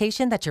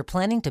application that you're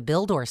planning to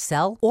build or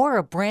sell, or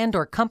a brand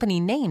or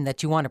company name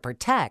that you want to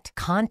protect,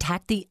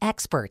 contact the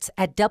experts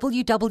at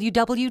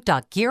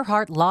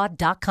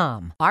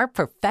www.gearhartlaw.com. Our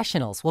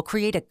professionals will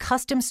create a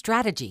custom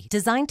strategy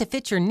designed to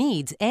fit your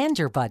needs and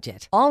your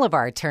budget. All of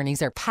our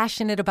attorneys are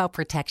passionate about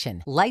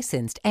protection,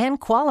 licensed and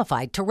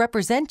qualified to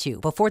represent you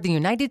before the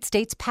United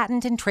States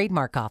Patent and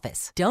Trademark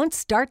Office. Don't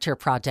start your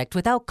project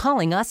without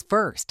calling us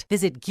first.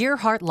 Visit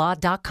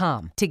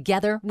gearhartlaw.com.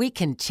 Together, we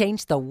can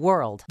change the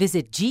world.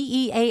 Visit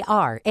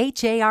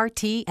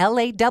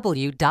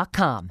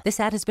GEARHARTLAW.com. This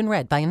ad has been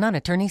read by a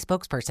non-attorney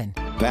spokesperson.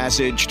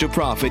 Passage to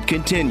Profit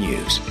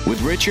continues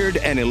with Richard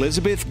and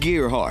Elizabeth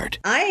Gearhart.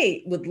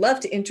 I would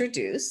love to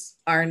introduce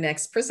our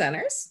next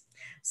presenters.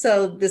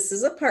 So this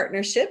is a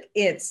partnership.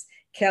 It's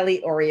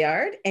Kelly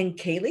Oriard and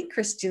Kaylee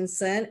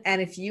Christensen.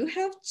 And if you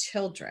have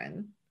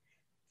children,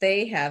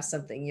 they have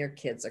something your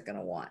kids are going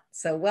to want.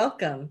 So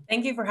welcome.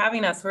 Thank you for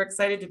having us. We're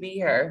excited to be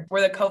here.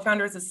 We're the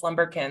co-founders of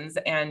Slumberkins,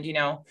 and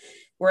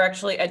we're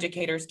actually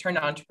educators turned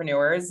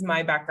entrepreneurs.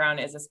 My background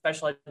is a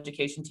special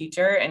education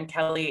teacher, and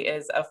Kelly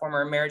is a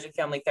former marriage and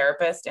family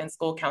therapist and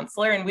school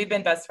counselor, and we've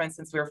been best friends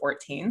since we were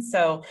 14.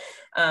 So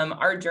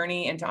our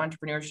journey into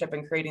entrepreneurship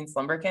and creating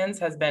Slumberkins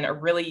has been a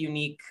really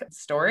unique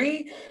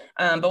story.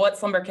 But what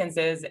Slumberkins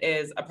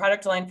is a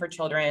product line for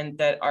children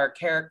that are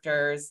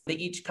characters. They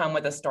each come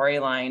with a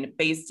storyline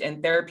based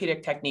in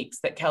therapeutic techniques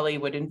that Kelly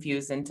would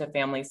infuse into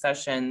family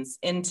sessions,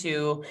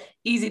 into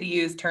easy to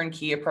use,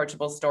 turnkey,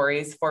 approachable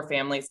stories for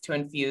families to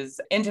infuse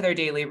into their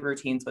daily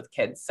routines with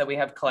kids. So we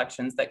have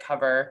collections that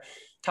cover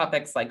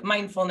topics like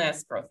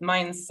mindfulness, growth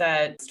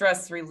mindset,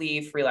 stress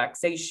relief,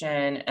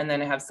 relaxation, and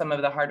then I have some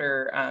of the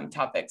harder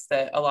topics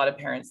that a lot of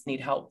parents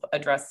need help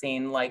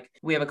addressing. Like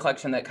we have a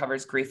collection that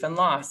covers grief and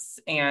loss.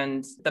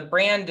 And the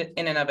brand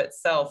in and of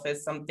itself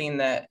is something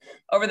that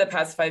over the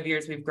past 5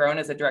 years, we've grown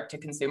as a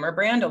direct-to-consumer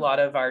brand. A lot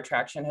of our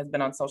traction has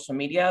been on social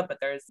media, but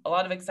there's a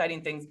lot of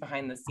exciting things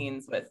behind the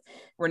scenes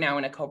we're now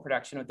in a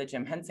co-production with the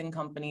Jim Henson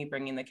Company,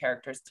 bringing the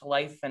characters to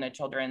life in a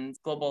children's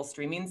global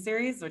streaming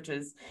series, which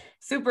is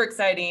super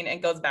exciting and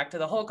goes back to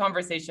the whole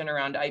conversation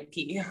around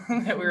IP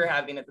that we were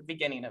having at the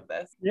beginning of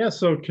this. Yeah,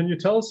 so can you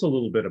tell us a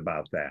little bit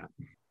about that?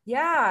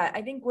 Yeah,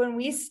 I think when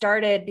we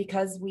started,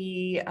 because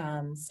we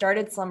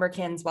started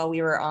Slumberkins while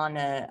we were on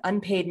an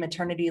unpaid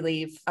maternity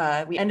leave,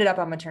 we ended up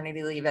on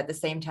maternity leave at the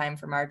same time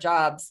from our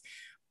jobs.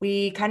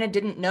 We kind of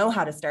didn't know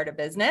how to start a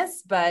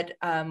business, but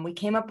we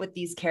came up with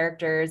these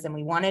characters and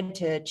we wanted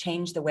to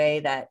change the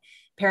way that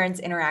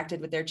parents interacted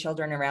with their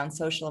children around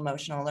social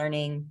emotional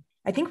learning.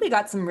 I think we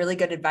got some really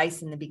good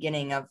advice in the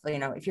beginning of,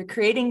 if you're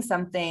creating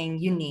something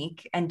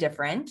unique and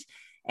different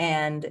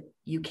and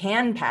you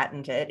can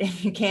patent it,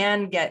 if you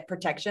can get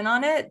protection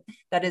on it,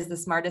 that is the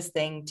smartest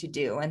thing to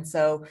do. And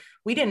so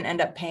we didn't end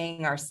up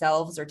paying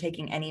ourselves or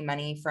taking any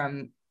money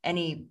from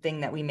anything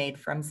that we made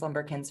from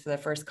Slumberkins for the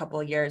first couple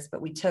of years,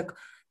 but we took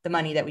the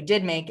money that we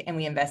did make and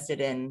we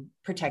invested in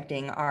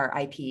protecting our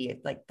IP,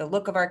 like the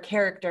look of our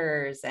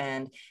characters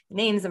and the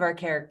names of our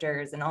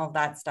characters and all of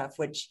that stuff,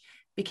 which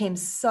became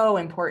so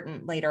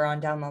important later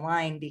on down the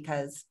line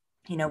because,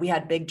 we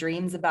had big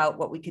dreams about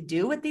what we could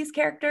do with these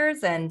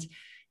characters. And,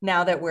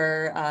 now that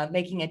we're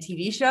making a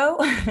TV show,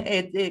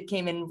 it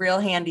came in real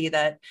handy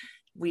that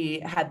we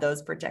had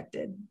those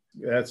protected.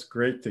 That's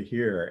great to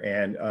hear.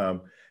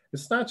 And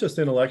it's not just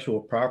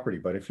intellectual property,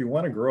 but if you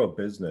want to grow a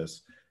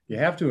business, you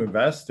have to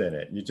invest in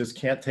it. You just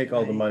can't take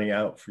all the money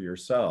out for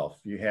yourself.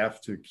 You have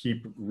to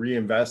keep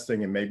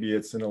reinvesting, and maybe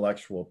it's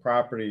intellectual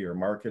property or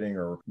marketing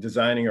or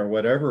designing or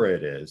whatever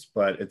it is.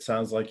 But it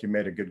sounds like you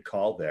made a good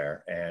call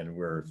there, and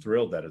we're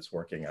thrilled that it's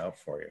working out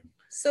for you.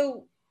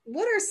 So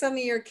what are some of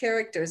your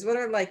characters? What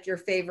are like your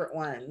favorite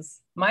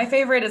ones? My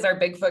favorite is our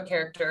Bigfoot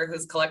character,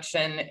 whose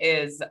collection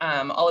is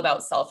all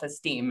about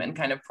self-esteem and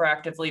kind of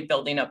proactively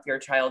building up your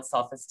child's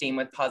self-esteem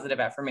with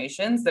positive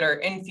affirmations that are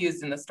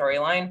infused in the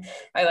storyline.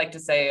 I like to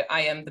say,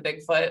 I am the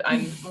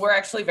Bigfoot. We're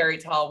actually very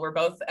tall. We're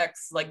both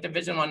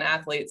Division I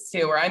athletes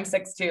too, where I'm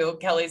 6'2",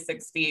 Kelly's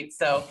 6 feet.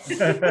 So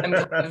I'm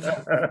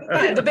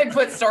the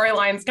Bigfoot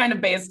storyline is kind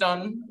of based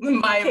on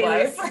my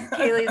life.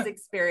 Kaylee's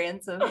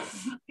experience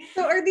of.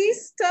 So are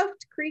these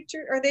stuffed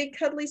creatures, are they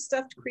cuddly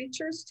stuffed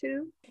creatures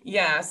too?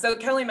 Yeah. So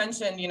Kelly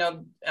mentioned,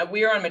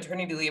 we were on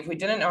maternity leave. We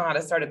didn't know how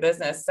to start a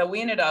business. So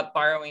we ended up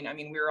borrowing. I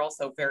mean, we were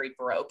also very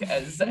broke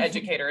as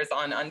educators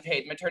on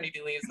unpaid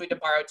maternity leaves. We had to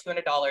borrow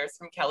 $200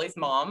 from Kelly's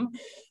mom,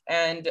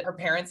 and her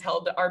parents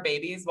held our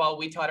babies while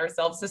we taught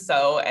ourselves to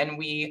sew. And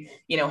we,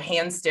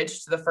 hand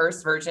stitched the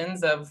first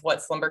versions of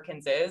what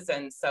Slumberkins is,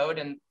 and sewed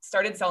and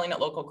started selling at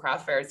local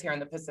craft fairs here in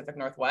the Pacific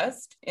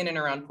Northwest, in and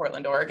around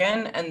Portland,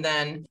 Oregon. And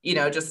then,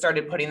 just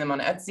started putting them on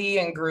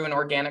Etsy and grew an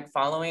organic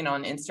following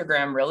on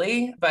Instagram,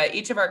 really. But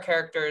each of our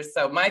characters,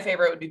 so my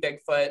favorite would be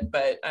Bigfoot,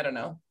 but I don't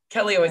know.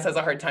 Kelly always has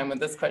a hard time with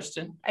this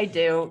question. I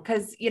do,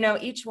 because,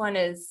 each one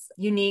is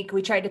unique.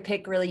 We tried to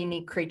pick really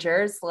unique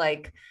creatures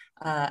like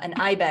an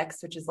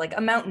ibex, which is like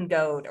a mountain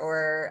goat,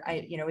 or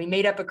we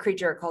made up a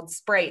creature called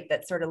Sprite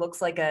that sort of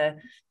looks like a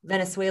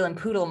Venezuelan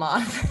poodle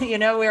moth.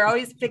 We're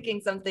always picking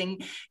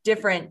something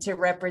different to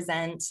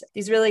represent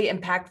these really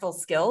impactful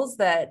skills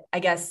that I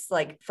guess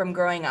from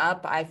growing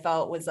up, I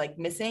felt was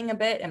missing a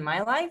bit in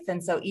my life.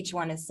 And so each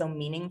one is so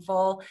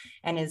meaningful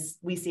and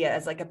we see it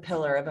as a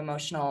pillar of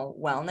emotional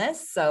wellness.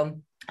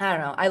 So I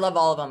don't know. I love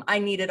all of them. I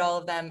needed all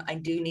of them. I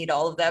do need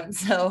all of them.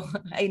 So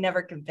I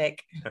never can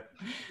pick.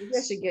 Maybe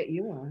I should get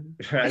you one.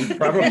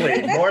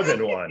 Probably more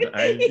than one.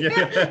 I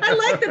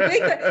like the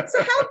big one.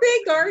 So how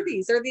big are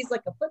these? Are these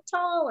a foot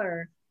tall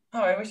or?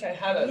 Oh, I wish I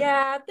had it.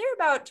 Yeah, they're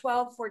about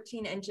 12,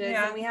 14 inches.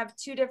 Yeah. And we have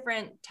two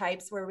different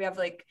types where we have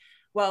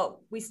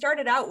we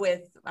started out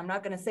with, I'm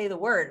not going to say the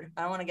word.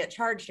 I don't want to get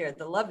charged here.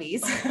 The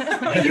lovies. You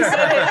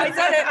said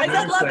it. I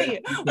said lovey.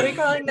 We're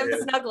calling them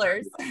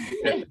snugglers.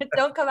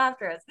 Don't come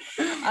after us.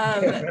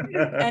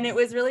 And it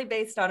was really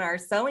based on our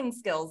sewing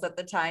skills at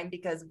the time,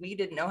 because we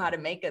didn't know how to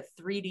make a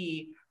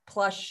 3D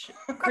plush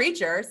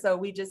creature. So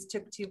we just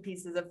took two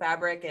pieces of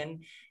fabric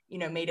and,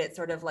 made it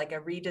sort of like a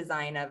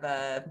redesign of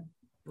a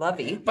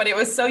lovey. But it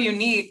was so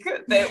unique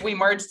that we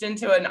marched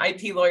into an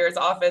IP lawyer's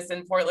office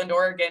in Portland,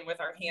 Oregon with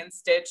our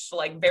hand-stitched,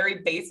 very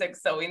basic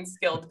sewing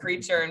skilled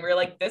creature. And we were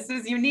like, this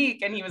is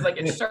unique. And he was like,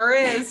 it sure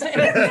is.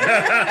 And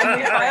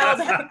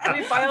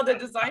we filed a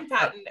design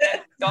patent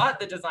and got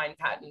the design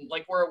patent.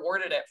 We're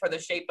awarded it for the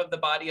shape of the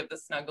body of the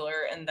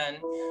snuggler, and then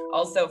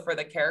also for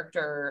the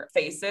character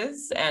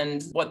faces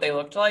and what they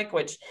looked like,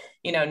 which,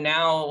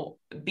 now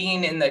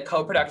being in the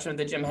co-production with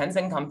the Jim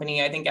Henson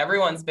Company, I think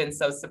everyone's been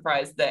so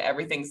surprised that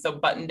everything's so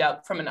buttoned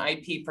up from an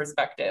IP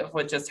perspective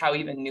with just how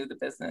even new the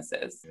business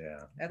is. Yeah,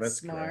 that's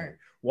smart. Great.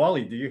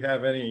 Wally, do you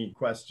have any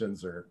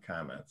questions or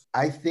comments?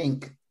 I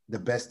think the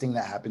best thing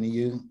that happened to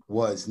you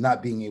was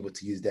not being able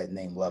to use that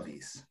name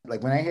Lovies.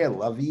 When I hear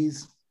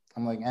Lovies,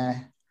 I'm like,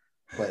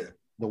 but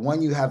the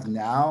one you have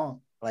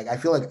now, I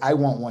feel like I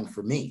want one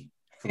for me.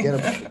 Forget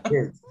about the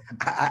kids.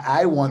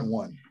 I want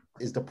one.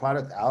 Is the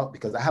product out?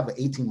 Because I have an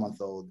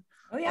 18-month-old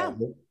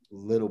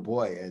little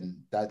boy, and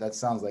that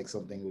sounds like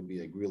something would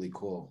be really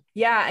cool.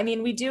 Yeah, I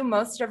mean, we do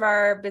most of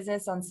our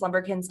business on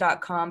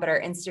slumberkins.com, but our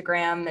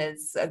Instagram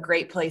is a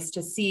great place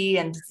to see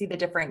the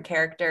different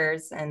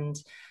characters. And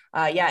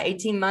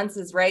 18 months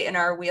is right in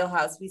our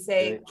wheelhouse. We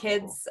say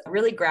kids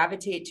really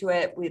gravitate to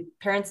it.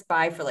 Parents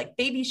buy for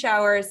baby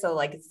showers,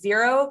 so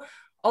 0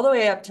 all the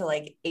way up to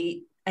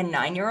 8 and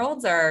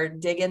 9-year-olds are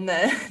digging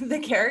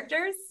the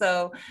characters.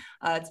 So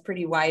it's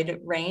pretty wide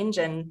range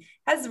and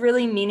has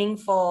really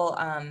meaningful,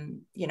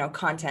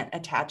 content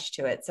attached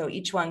to it. So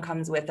each one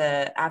comes with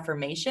a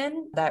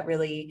affirmation that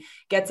really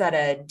gets at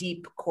a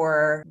deep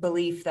core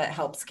belief that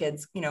helps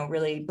kids,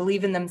 really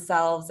believe in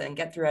themselves and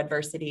get through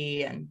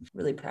adversity, and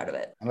really proud of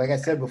it. And like I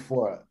said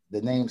before,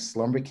 the name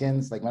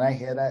Slumberkins, when I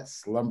hear that,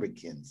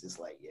 Slumberkins, it's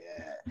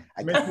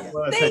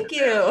thank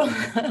you.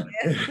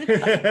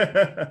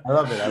 I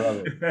love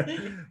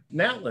it.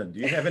 Natlin, do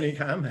you have any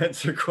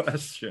comments or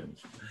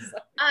questions?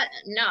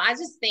 No, I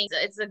just think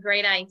it's a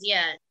great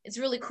idea. It's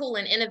really cool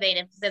and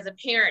innovative, because as a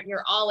parent,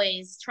 you're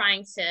always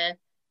trying to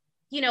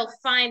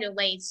find a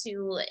way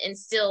to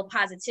instill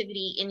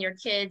positivity in your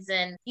kids.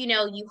 And,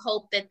 you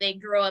hope that they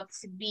grow up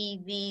to be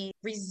the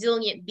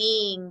resilient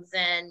beings.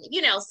 And,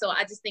 so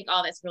I just think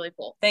all that's really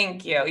cool.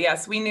 Thank you.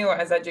 Yes, we knew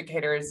as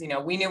educators,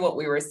 we knew what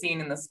we were seeing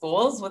in the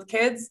schools with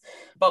kids,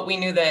 but we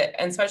knew that,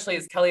 and especially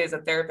as Kelly as a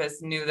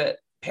therapist, knew that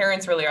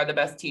parents really are the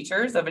best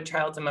teachers of a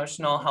child's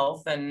emotional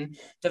health and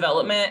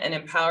development, and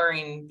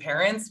empowering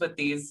parents with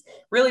these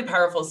really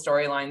powerful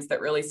storylines that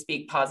really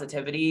speak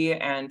positivity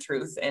and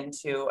truth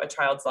into a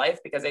child's life.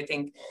 Because I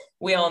think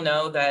we all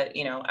know that,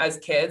 as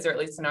kids, or at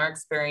least in our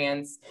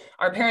experience,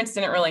 our parents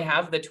didn't really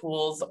have the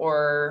tools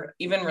or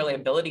even really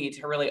ability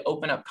to really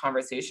open up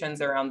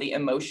conversations around the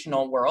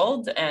emotional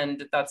world.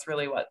 And that's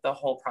really what the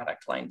whole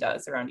product line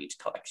does around each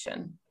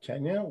collection.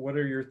 Kenya, what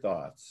are your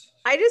thoughts?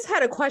 I just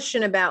had a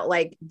question about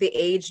like the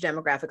age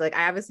demographic. Like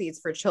obviously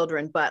it's for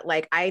children, but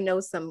like I know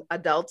some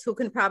adults who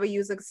can probably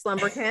use a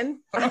Slumberkin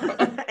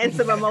and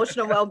some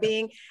emotional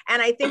well-being.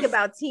 And I think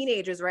about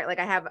teenagers, right? Like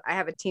I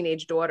have a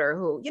teenage daughter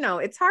who,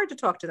 it's hard to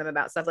talk to them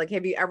about stuff. Like,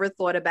 have you ever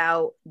thought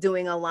about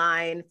doing a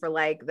line for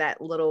like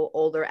that little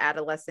older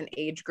adolescent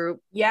age group?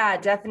 Yeah,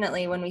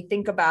 definitely. When we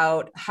think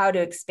about how to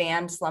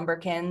expand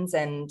Slumberkins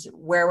and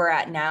where we're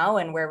at now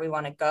and where we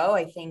want to go,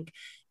 I think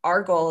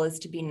our goal is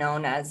to be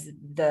known as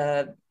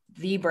the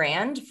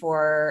brand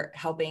for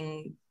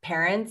helping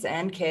parents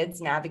and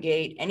kids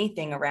navigate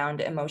anything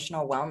around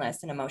emotional wellness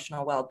and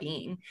emotional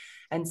well-being.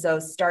 And so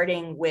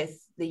starting with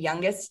the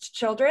youngest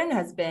children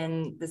has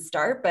been the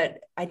start, but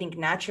I think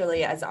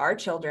naturally as our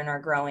children are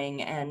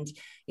growing and,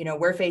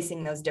 we're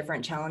facing those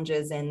different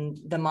challenges in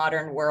the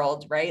modern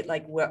world, right?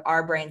 Like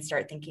our brains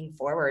start thinking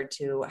forward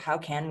to how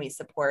can we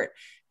support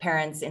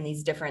parents in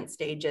these different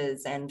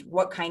stages, and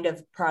what kind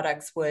of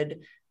products would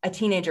a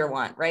teenager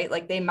want, right?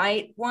 Like they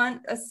might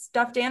want a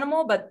stuffed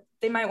animal, but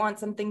they might want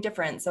something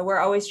different. So we're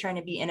always trying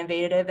to be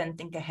innovative and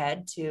think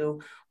ahead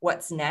to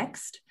what's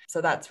next.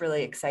 So that's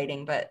really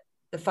exciting. But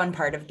the fun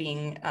part of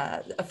being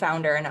a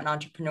founder and an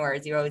entrepreneur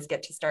is you always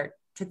get to start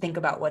to think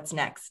about what's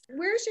next.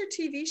 Where's your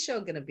TV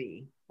show going to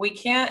be? We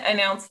can't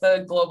announce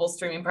the global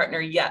streaming partner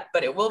yet,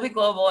 but it will be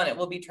global and it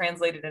will be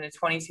translated into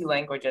 22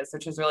 languages,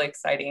 which is really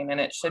exciting.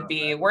 And it should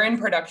be, we're in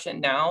production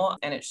now,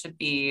 and it should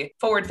be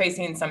forward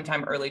facing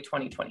sometime early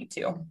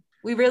 2022.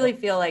 We really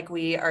feel like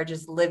we are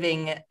just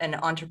living an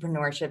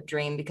entrepreneurship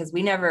dream because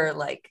we never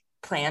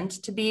planned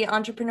to be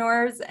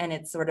entrepreneurs. And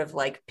it's sort of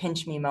like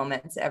pinch me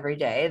moments every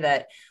day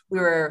that we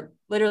were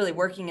literally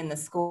working in the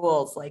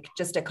schools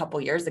just a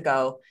couple years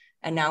ago.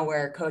 And now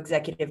we're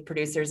co-executive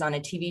producers on a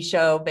TV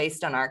show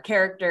based on our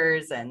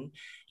characters and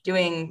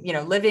doing,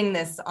 living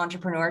this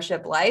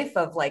entrepreneurship life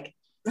of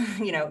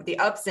the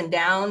ups and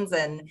downs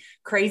and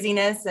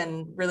craziness,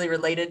 and really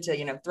related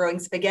to, throwing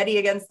spaghetti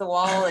against the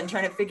wall and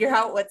trying to figure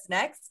out what's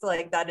next.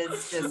 That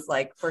is just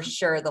for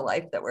sure the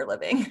life that we're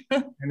living.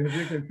 And if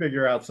you can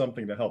figure out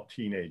something to help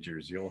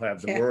teenagers, you'll have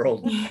the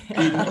world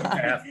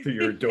path to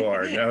your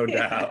door, no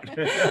doubt.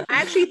 I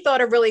actually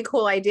thought a really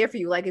cool idea for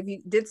you. Like if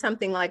you did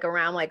something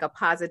around a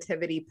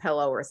positivity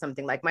pillow or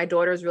something. Like my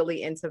daughter's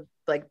really into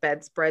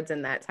bedspreads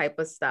and that type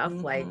of stuff.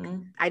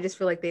 Mm-hmm. I just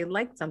feel like they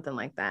like something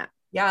like that.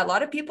 Yeah, a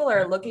lot of people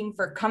are looking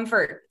for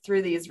comfort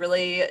through these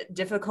really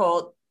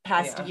difficult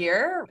past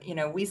year.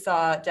 We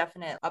saw a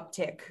definite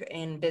uptick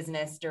in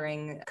business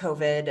during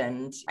COVID,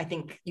 and I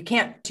think you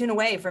can't tune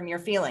away from your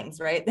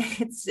feelings, right?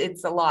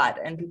 It's a lot,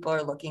 and people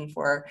are looking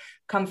for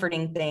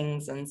comforting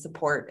things and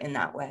support in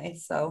that way.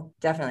 So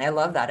definitely, I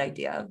love that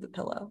idea of the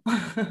pillow.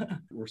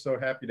 We're so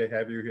happy to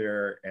have you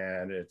here,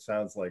 and it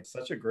sounds like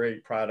such a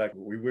great product.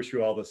 We wish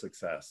you all the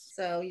success.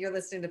 So you're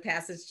listening to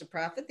Passage to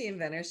Profit, the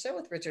Inventor Show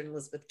with Richard and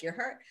Elizabeth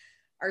Gearhart.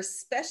 Our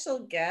special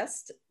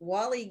guest,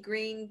 Wally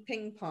Green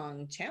Ping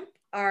Pong Champ.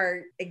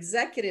 Our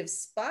executive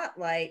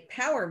spotlight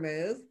power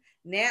move,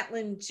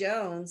 Natlin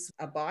Jones,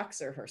 a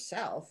boxer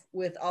herself,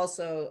 with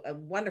also a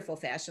wonderful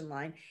fashion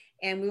line.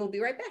 And we will be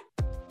right back.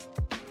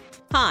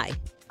 Hi,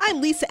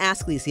 I'm Lisa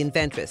Askley, the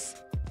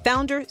inventress,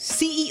 founder,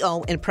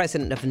 CEO, and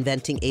president of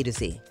Inventing A to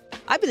Z.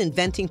 I've been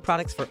inventing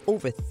products for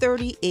over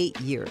 38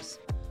 years.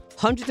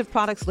 Hundreds of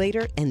products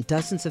later and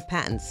dozens of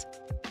patents.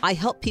 I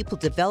help people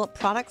develop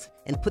products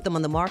and put them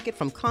on the market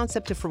from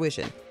concept to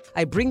fruition.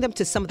 I bring them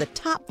to some of the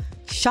top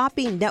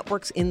shopping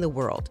networks in the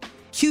world: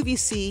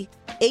 QVC,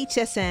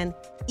 HSN,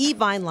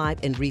 eVine Live,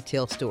 and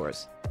retail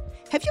stores.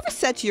 Have you ever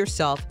said to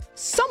yourself,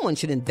 someone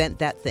should invent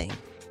that thing?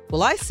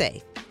 Well, I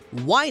say,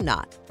 why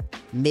not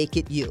make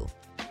it you?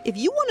 If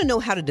you want to know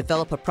how to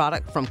develop a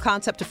product from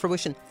concept to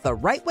fruition the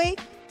right way,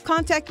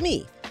 contact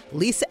me,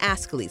 Lisa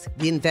Askley,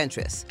 the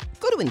inventress.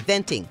 Go to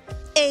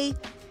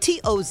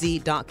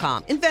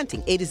inventingatoz.com,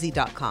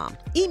 inventingatoz.com.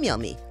 Email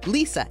me,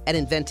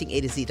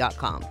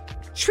 lisa@inventingatoz.com.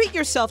 Treat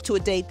yourself to a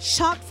day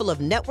chock full of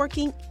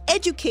networking,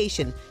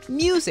 education,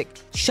 music,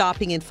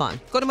 shopping, and fun.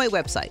 Go to my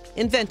website,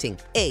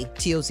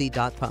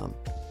 inventingatoz.com.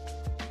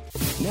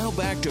 Now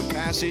back to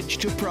Passage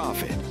to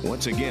Profit.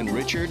 Once again,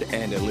 Richard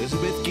and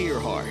Elizabeth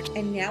Gearhart.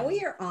 And now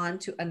we are on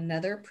to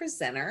another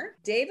presenter.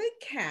 David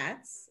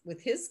Katz,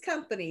 with his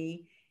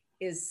company,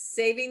 is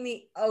saving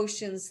the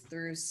oceans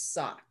through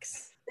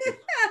socks.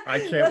 I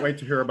can't wait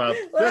to hear about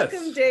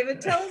Welcome, this.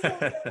 David. Tell us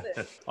about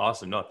it.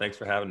 Awesome. No, thanks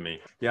for having me.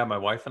 Yeah, my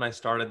wife and I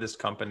started this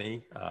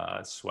company,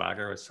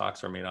 Swagger.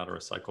 Socks are made out of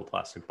recycled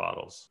plastic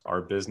bottles.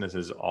 Our business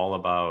is all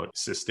about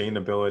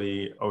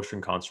sustainability,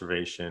 ocean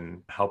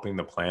conservation, helping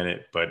the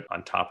planet. But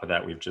on top of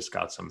that, we've just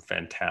got some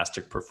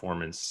fantastic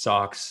performance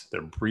socks.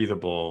 They're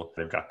breathable.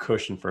 They've got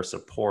cushion for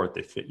support.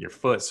 They fit your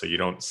foot so you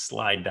don't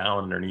slide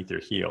down underneath your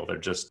heel. They're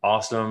just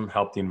awesome,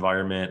 help the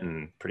environment,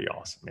 and pretty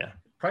awesome. Yeah.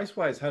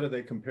 Price-wise, how do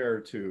they compare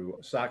to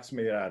socks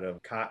made out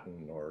of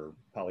cotton or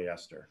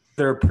polyester?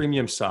 They're a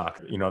premium sock,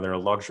 they're a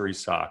luxury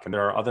sock. And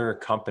there are other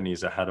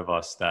companies ahead of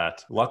us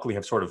that luckily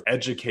have sort of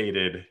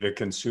educated the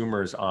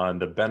consumers on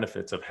the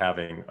benefits of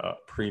having a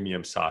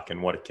premium sock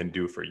and what it can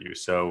do for you.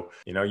 So,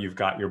 you've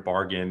got your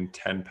bargain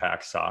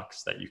 10-pack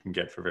socks that you can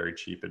get for very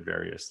cheap at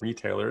various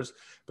retailers.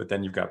 But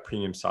then you've got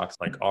premium socks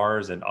like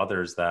ours and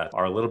others that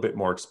are a little bit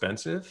more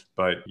expensive,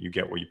 but you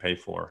get what you pay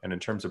for. And in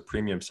terms of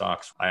premium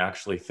socks, I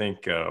actually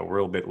think we're a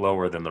little bit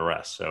lower than the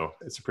rest. So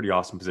it's a pretty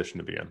awesome position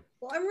to be in.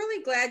 Well, I'm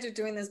really glad you're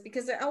doing this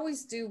because I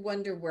always do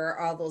wonder where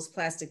all those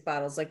plastic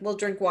bottles, like we'll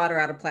drink water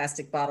out of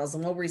plastic bottles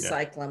and we'll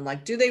recycle them.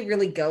 Like, do they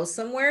really go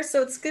somewhere?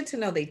 So it's good to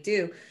know they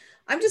do.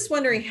 I'm just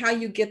wondering how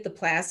you get the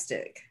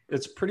plastic.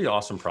 It's a pretty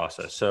awesome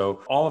process.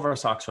 So all of our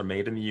socks are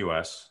made in the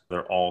US.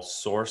 They're all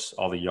sourced.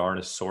 All the yarn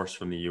is sourced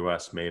from the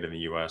US, made in the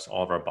US.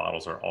 All of our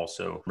bottles are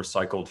also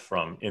recycled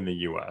from in the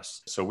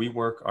US. So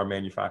our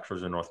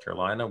manufacturers in North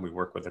Carolina. We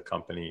work with a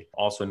company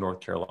also in North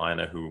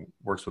Carolina who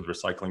works with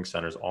recycling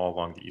centers all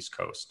along the East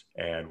Coast.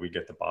 And we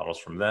get the bottles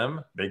from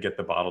them. They get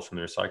the bottles from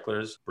the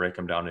recyclers, break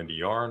them down into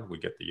yarn. We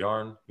get the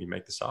yarn, we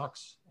make the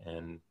socks.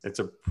 And it's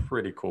a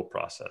pretty cool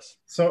process.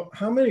 So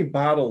how many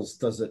bottles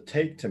does it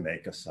take to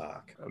make a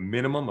sock? A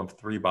minimum of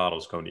 3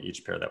 bottles go into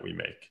each pair that we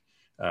make.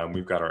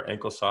 We've got our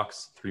ankle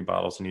socks, 3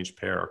 bottles in each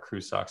pair. Our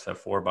crew socks have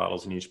 4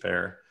 bottles in each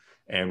pair.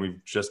 And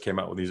we've just came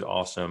out with these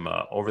awesome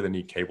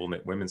over-the-knee cable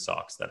knit women's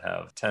socks that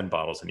have 10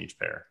 bottles in each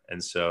pair.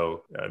 And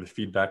so the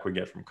feedback we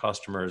get from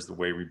customers, the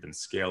way we've been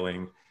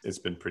scaling, it's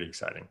been pretty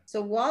exciting.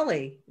 So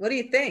Wally, what do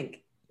you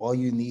think? All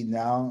you need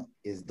now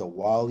is the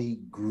Wally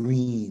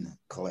Green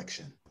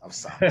collection of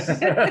socks.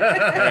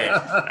 Hey,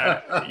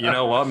 you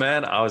know what,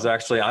 man?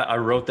 I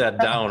wrote that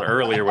down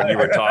earlier when you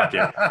were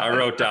talking. I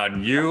wrote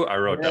down I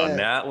wrote down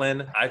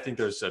Natlin. I think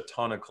there's a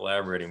ton of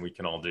collaborating we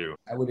can all do.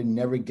 I would have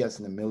never guessed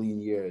in a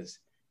million years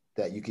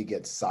that you could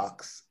get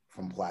socks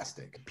from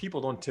plastic. People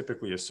don't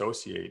typically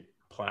associate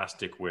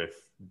plastic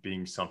with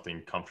being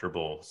something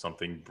comfortable,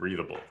 something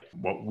breathable.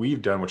 What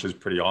we've done, which is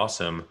pretty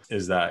awesome,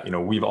 is that,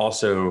 we've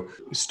also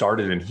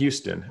started in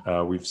Houston.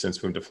 We've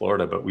since moved to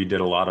Florida, but we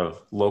did a lot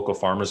of local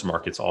farmers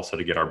markets also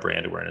to get our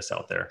brand awareness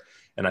out there.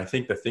 And I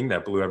think the thing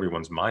that blew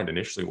everyone's mind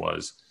initially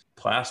was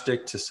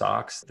plastic to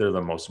socks. They're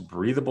the most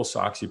breathable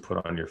socks you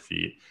put on your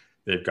feet.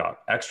 They've got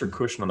extra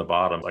cushion on the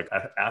bottom, like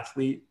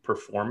athlete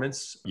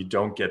performance. You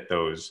don't get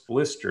those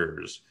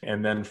blisters.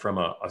 And then from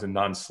a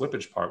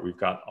non-slippage part, we've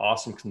got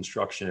awesome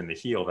construction in the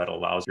heel that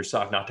allows your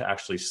sock not to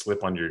actually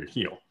slip under your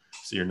heel.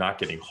 So you're not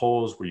getting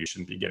holes where you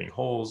shouldn't be getting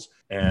holes.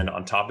 And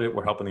on top of it,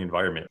 we're helping the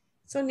environment.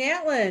 So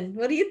Natlin,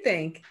 what do you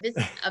think? This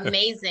is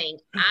amazing.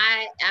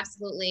 I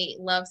absolutely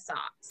love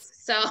socks.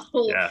 So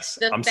yes,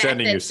 I'm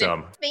sending you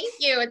some. Thank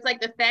you. It's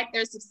like the fact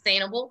they're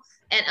sustainable.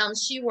 And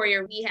She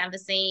Warrior, we have the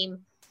same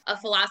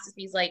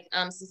philosophies like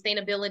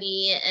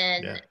sustainability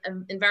and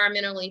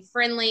environmentally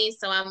friendly.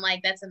 So I'm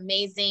like, that's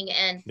amazing.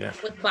 And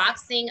with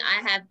boxing,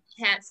 I have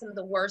had some of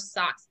the worst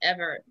socks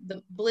ever.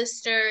 The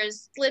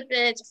blisters,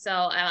 slippage. So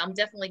I'm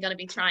definitely going to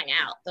be trying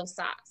out those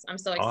socks. I'm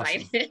so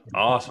excited.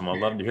 Awesome. I'd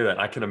love to hear that.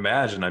 I can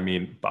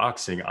imagine,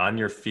 boxing on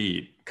your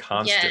feet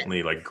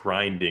constantly, like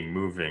grinding,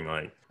 moving,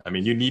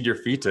 you need your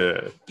feet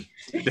to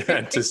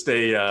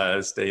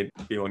stay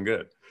feeling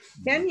good.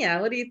 Kenya,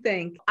 what do you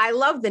think? I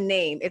love the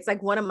name. It's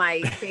like one of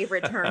my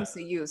favorite terms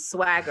to use,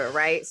 swagger,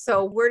 right?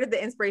 So where did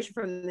the inspiration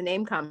from the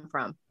name come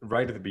from?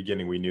 Right at the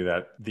beginning, we knew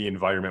that the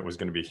environment was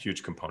going to be a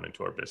huge component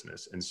to our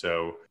business. And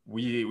so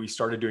we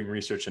started doing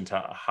research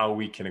into how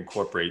we can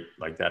incorporate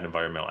like that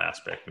environmental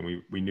aspect.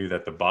 And we knew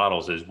that the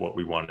bottles is what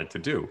we wanted to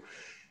do.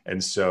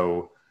 And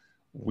so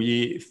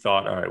we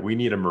thought, all right, we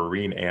need a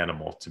marine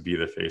animal to be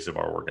the face of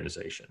our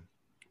organization.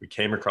 We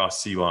came across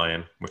sea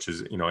lion, which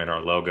is, in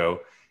our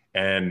logo.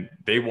 And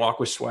they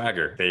walk with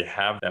swagger. They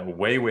have that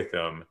way with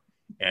them.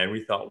 And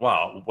we thought,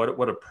 wow,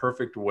 what a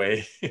perfect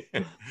way,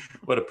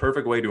 what a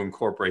perfect way to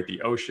incorporate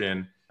the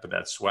ocean, but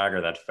that swagger,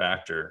 that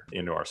factor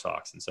into our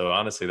socks. And so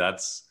honestly,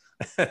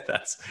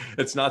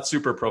 it's not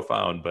super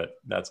profound, but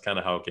that's kind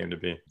of how it came to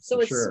be.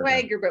 So it's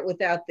swagger, but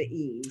without the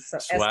E. So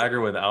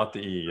swagger without the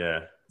E,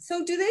 yeah.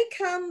 So do they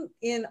come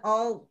in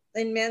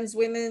men's,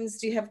 women's?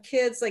 Do you have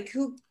kids? Like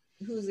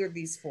who's are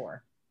these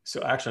for?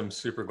 So actually, I'm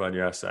super glad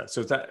you asked that. So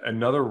it's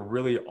another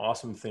really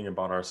awesome thing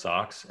about our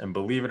socks, and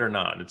believe it or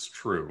not, it's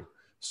true.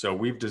 So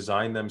we've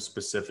designed them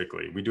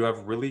specifically. We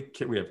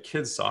have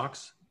kids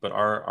socks, but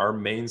our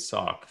main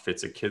sock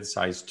fits a kid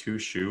size 2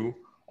 shoe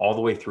all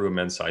the way through a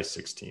men's size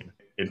 16.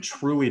 It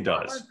truly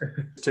does.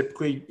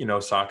 Typically,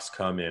 socks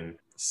come in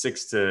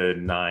 6 to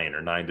 9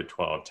 or 9 to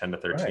 12, 10 to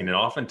 13. Right. And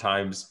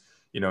oftentimes,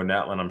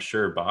 Natlin, I'm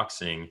sure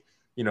boxing,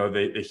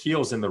 the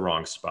heel's in the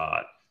wrong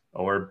spot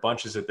or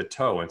bunches at the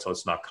toe. And so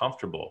it's not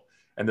comfortable.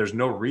 And there's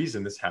no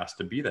reason this has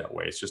to be that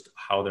way. It's just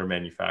how they're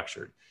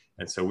manufactured.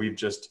 And so we've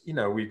just,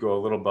 we go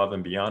a little above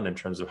and beyond in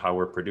terms of how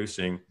we're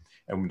producing.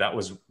 And that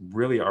was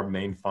really our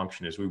main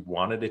function, is we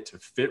wanted it to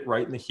fit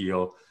right in the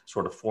heel,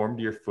 sort of form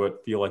to your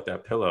foot, feel like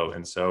that pillow.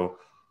 And so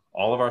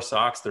all of our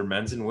socks, they're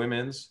men's and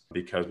women's,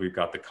 because we've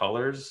got the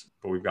colors,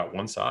 but we've got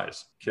one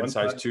size, kid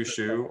size 2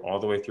 shoe, all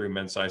the way through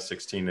men's size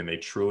 16. And they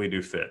truly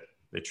do fit.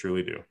 They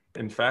truly do.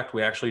 In fact,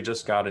 we actually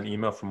just got an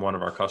email from one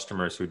of our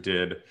customers who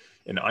did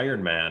an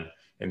Ironman.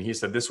 And he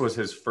said this was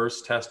his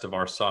first test of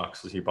our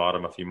socks, as he bought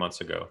them a few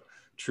months ago.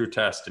 True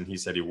test. And he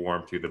said he wore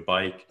them through the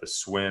bike, the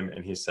swim.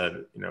 And he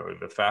said,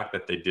 the fact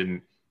that they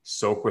didn't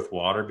soak with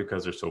water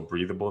because they're so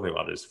breathable, they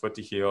allowed his foot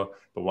to heal.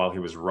 But while he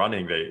was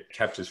running, they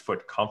kept his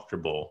foot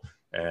comfortable,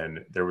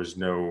 and there was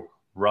no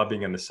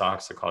rubbing in the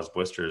socks that caused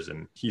blisters.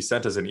 And he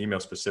sent us an email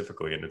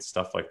specifically, and it's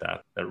stuff like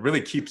that that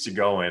really keeps you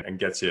going and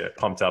gets you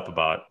pumped up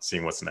about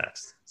seeing what's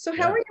next. So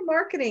how are you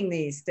marketing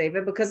these,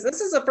 David? Because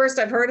this is the first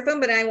I've heard of them,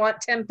 but I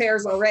want 10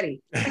 pairs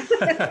already.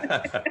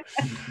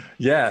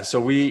 Yeah. So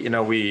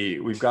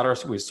we've got our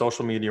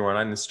social media. We're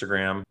on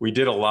Instagram. We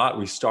did a lot.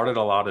 We started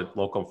a lot at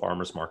local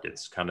farmers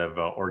markets, kind of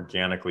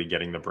organically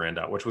getting the brand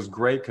out, which was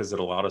great because it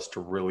allowed us to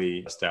really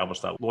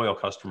establish that loyal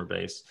customer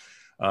base.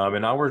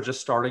 And now we're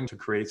just starting to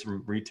create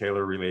some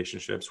retailer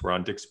relationships. We're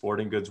on Dick's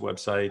Sporting Goods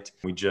website.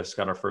 We just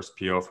got our first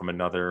PO from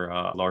another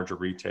larger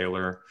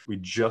retailer. We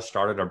just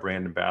started our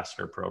brand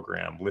ambassador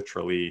program.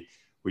 Literally,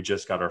 we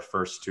just got our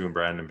first 2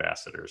 brand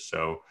ambassadors.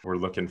 So we're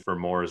looking for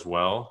more as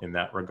well in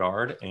that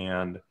regard.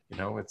 And,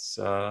 it's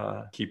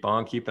keep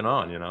on keeping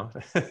on,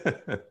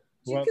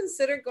 Do you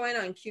consider going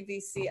on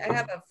QVC? I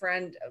have a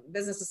friend, a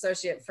business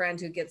associate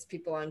friend, who gets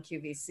people on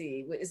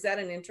QVC. Is that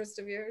an interest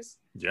of yours?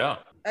 Yeah.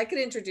 I could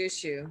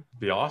introduce you.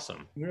 Be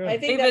awesome. Yeah. I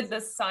think David, the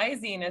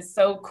sizing is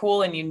so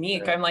cool and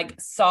unique. Yeah. I'm like,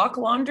 sock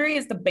laundry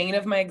is the bane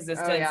of my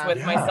existence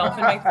with myself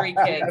and my 3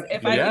 kids.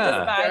 If I could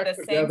just buy the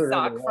same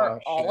sock for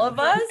all of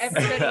us.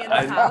 Everybody in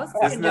the house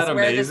can just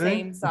wear the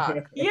same sock.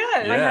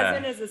 Yeah. My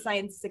husband is a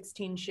size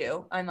 16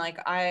 shoe. I'm like,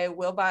 I'm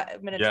going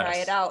to try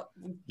it out.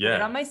 Put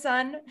it on my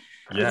son.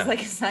 He's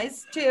like a size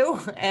 2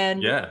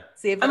 and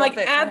see if I'm like,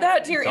 add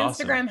that to your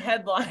Instagram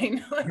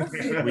headline.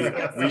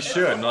 we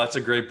should. No, that's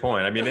a great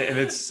point. I mean,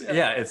 and it's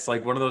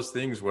like one of those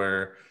things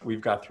where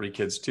we've got 3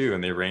 kids too,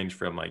 and they range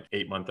from like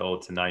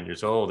 8-month-old to 9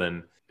 years old.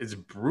 And it's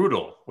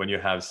brutal when you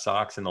have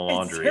socks in the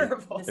laundry.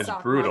 It's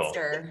brutal.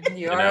 Monster.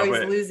 You're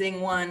always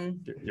losing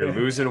one. You're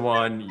losing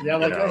one. Yeah,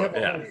 like I have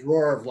a whole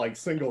drawer of like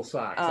single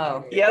socks.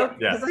 Oh, yep.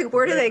 Yeah. It's like,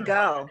 where do they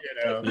go?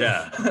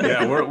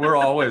 Yeah. We're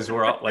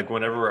like,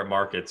 whenever we're at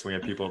markets, we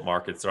have people at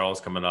markets, they're always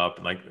coming up,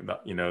 and like,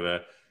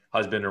 the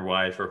husband or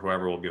wife or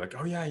whoever will be like,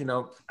 oh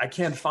yeah, I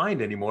can't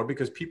find anymore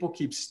because people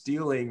keep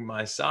stealing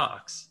my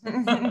socks.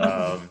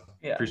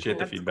 Appreciate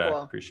the feedback.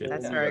 Cool. Appreciate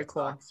that's it. very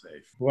cool.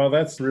 Well,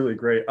 that's really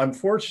great.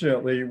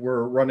 Unfortunately,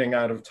 we're running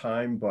out of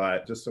time,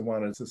 but just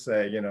wanted to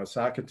say,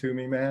 sock it to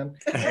me, man.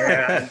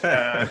 And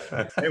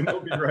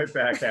we'll be right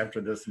back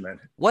after this minute.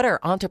 What are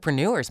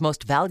entrepreneurs'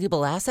 most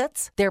valuable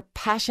assets? Their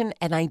passion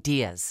and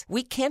ideas.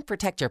 We can't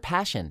protect your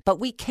passion, but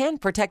we can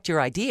protect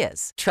your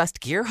ideas. Trust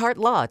Gearhart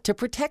Law to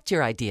protect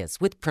your ideas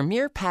with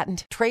premier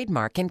patent,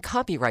 trademark, and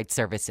copyright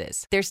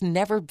services. There's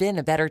never been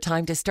a better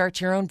time to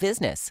start your own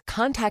business.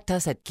 Contact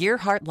us at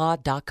GearhartLaw.com.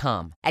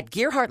 At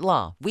Gearhart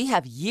Law, we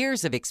have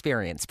years of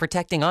experience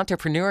protecting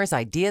entrepreneurs'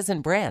 ideas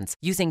and brands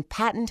using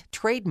patent,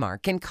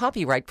 trademark, and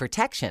copyright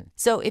protection.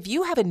 So if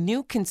you have a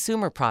new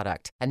consumer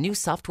product, a new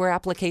software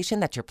application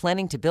that you're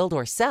planning to build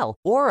or sell,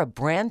 or a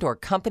brand or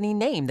company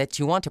name that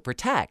you want to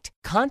protect,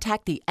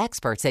 contact the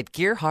experts at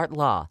Gearhart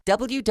Law.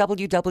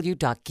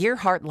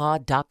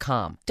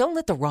 www.gearhartlaw.com. Don't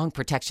let the wrong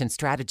protection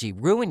strategy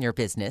ruin your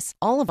business.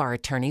 All of our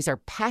attorneys are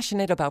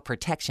passionate about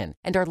protection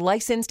and are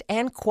licensed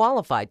and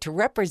qualified to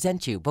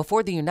represent you before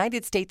the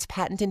United States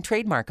Patent and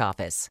Trademark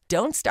Office.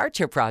 Don't start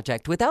your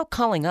project without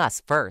calling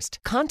us first.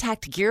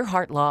 Contact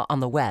Gearhart Law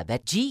on the web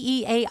at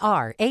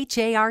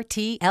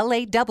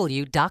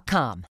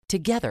GearhartLaw.com.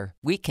 Together,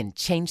 we can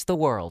change the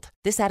world.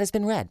 This ad has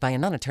been read by a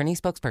non-attorney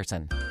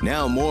spokesperson.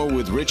 Now more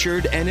with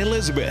Richard and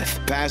Elizabeth.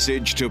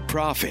 Passage to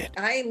Profit.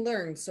 I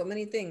learned so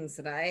many things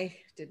that I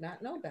did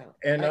not know about.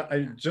 And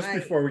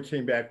before we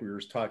came back, we were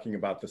talking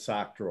about the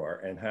sock drawer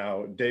and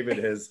how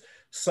David has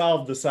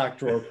solved the sock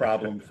drawer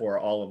problem for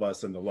all of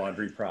us and the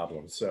laundry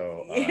problem.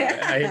 So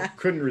I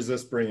couldn't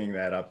resist bringing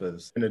that up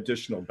as an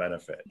additional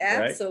benefit.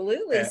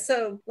 Absolutely. Right?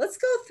 So let's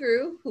go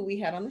through who we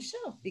had on the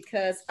show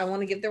because I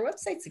want to give their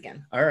websites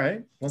again. All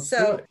right. Let's do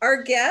it.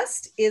 Our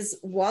guest is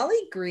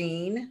Wally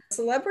Green,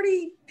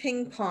 celebrity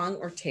ping pong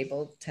or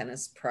table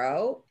tennis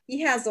pro.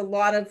 He has a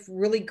lot of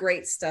really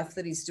great stuff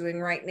that he's doing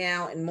right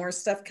now and more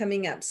stuff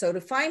coming up. So to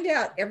find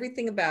out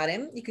everything about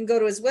him, you can go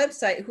to his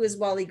website,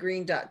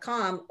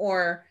 whoiswallygreen.com,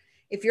 or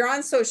If you're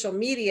on social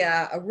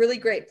media, a really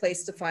great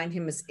place to find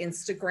him is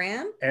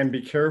Instagram. And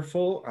be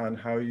careful on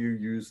how you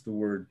use the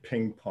word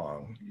ping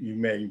pong. You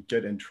may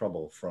get in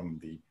trouble from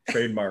the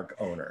trademark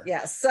owner.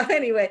 Yes. So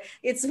anyway,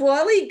 it's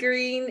Wally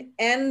Green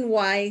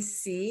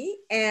NYC.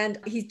 And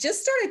he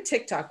just started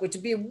TikTok, which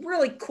would be a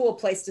really cool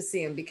place to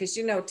see him because,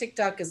 you know,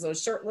 TikTok is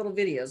those short little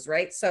videos,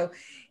 right? So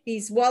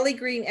he's Wally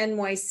Green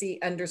NYC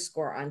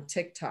 _ on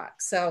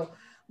TikTok. So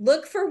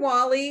look for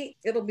Wally.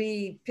 It'll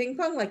be ping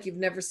pong like you've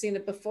never seen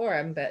it before,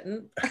 I'm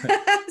betting.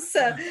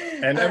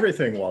 And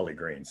everything Wally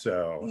Green.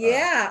 So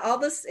yeah, all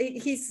this,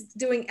 he's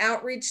doing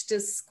outreach to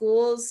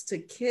schools, to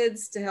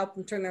kids to help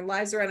them turn their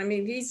lives around. I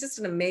mean, he's just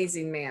an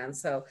amazing man.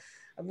 So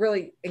I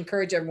really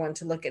encourage everyone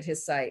to look at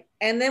his site.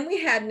 And then we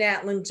had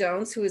Natlin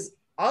Jones, who is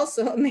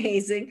also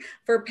amazing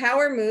for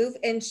Power Move.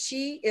 And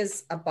she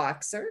is a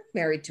boxer,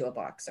 married to a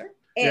boxer.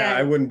 And yeah,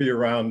 I wouldn't be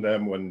around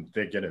them when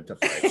they get into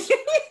fights.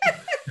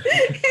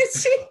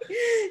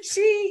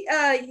 she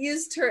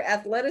used her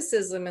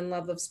athleticism and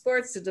love of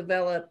sports to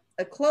develop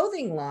a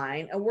clothing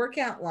line, a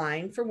workout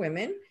line for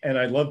women. And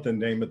I love the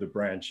name of the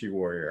brand, She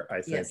Warrior.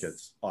 I think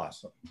it's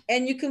awesome.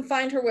 And you can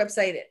find her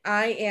website at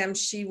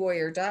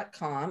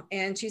IamSheWarrior.com.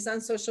 And she's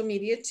on social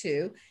media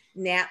too,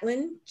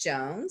 Natlin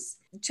Jones.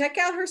 Check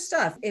out her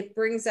stuff. It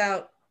brings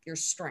out your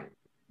strength.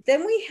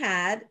 Then we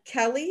had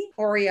Kelly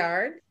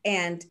Oriard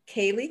and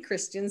Kaylee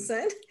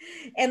Christensen,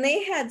 and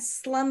they had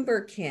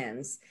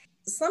Slumberkins.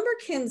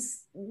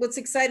 Slumberkins, what's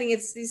exciting,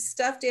 it's these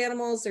stuffed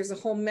animals. There's a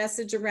whole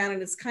message around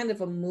it. It's kind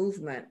of a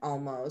movement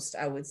almost,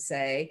 I would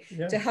say,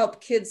 to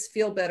help kids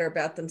feel better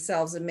about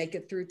themselves and make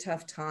it through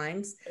tough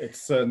times.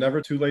 It's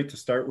never too late to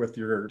start with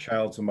your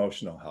child's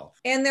emotional health.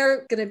 And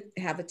they're going to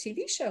have a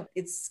TV show.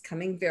 It's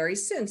coming very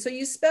soon. So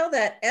you spell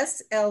that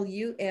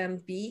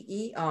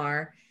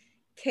SLUMBERKINS.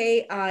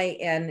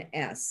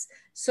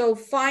 So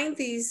find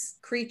these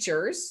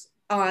creatures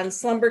on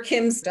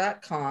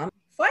slumberkins.com.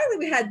 Finally,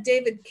 we had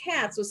David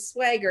Katz with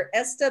Swagger,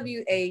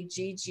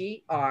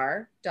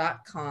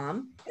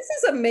 SWAGGR.com. This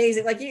is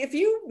amazing. Like, if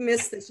you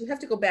missed this, you have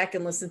to go back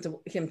and listen to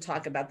him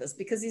talk about this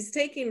because he's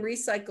taking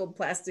recycled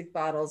plastic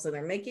bottles and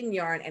they're making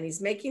yarn and he's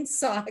making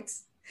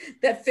socks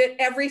that fit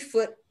every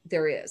foot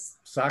there is.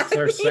 Socks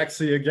are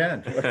sexy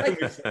again. like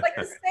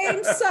the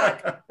same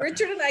sock.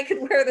 Richard and I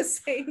could wear the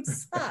same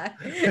sock.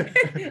 And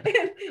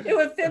it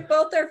would fit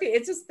both our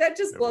feet. That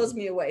just blows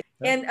me away.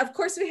 And of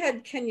course, we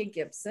had Kenya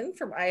Gibson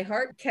from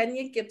iHeart.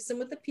 Kenya Gibson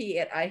with a P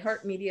at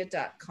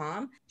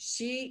iHeartMedia.com.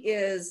 She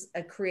is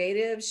a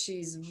creative.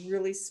 She's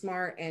really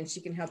smart and she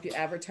can help you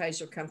advertise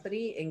your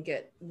company and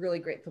get really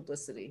great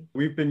publicity.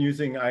 We've been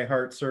using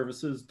iHeart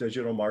services,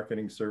 digital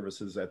marketing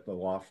services at the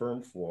law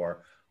firm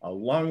for a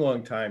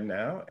long time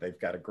now. They've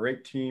got a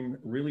great team,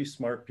 really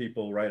smart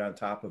people right on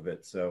top of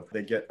it. So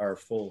they get our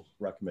full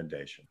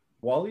recommendation.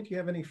 Wally, do you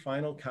have any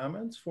final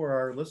comments for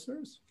our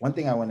listeners? One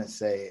thing I want to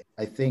say,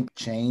 I think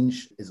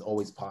change is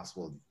always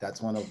possible.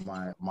 That's one of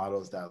my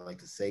mottos that I like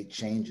to say.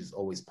 Change is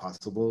always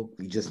possible.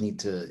 You just need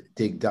to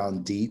dig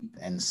down deep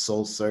and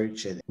soul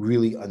search and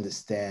really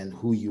understand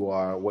who you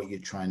are, what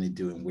you're trying to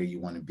do, and where you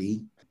want to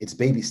be. It's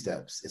baby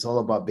steps. It's all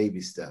about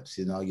baby steps.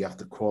 You know, you have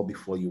to crawl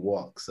before you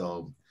walk.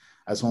 So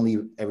I just want to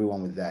leave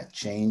everyone with that.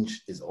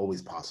 Change is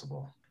always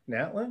possible.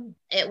 Natlin?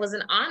 It was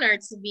an honor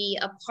to be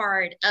a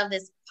part of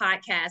this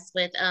podcast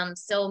with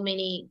so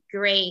many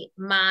great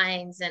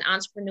minds and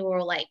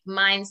entrepreneurial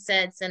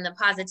mindsets and the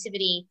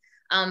positivity.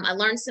 I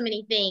learned so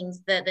many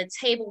things, the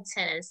table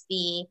tennis,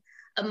 the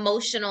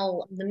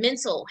emotional, the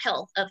mental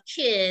health of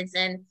kids,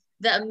 and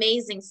the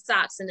amazing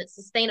socks and the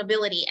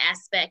sustainability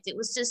aspect. It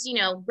was just,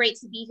 great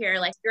to be here.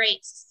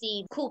 Great to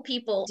see cool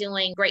people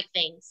doing great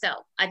things. So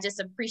I just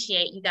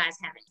appreciate you guys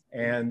having me.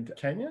 And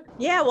Kenya?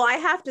 Yeah, well, I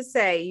have to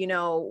say,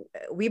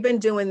 we've been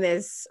doing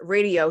this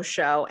radio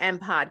show and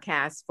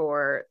podcast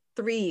for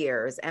 3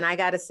 years. And I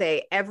got to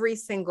say, every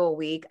single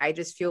week, I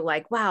just feel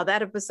like, wow,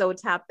 that episode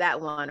topped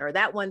that one, or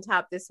that one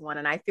topped this one.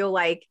 And I feel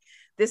like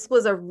this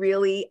was a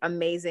really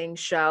amazing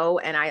show.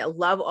 And I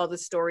love all the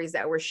stories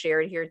that were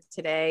shared here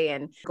today.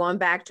 And going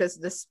back to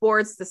the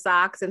sports, the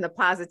socks, and the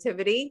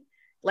positivity,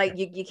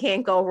 you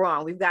can't go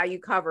wrong. We've got you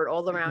covered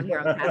all around here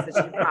on Passage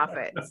to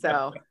Profit.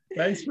 So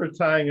thanks for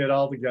tying it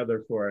all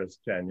together for us,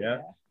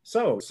 Kenya.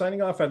 So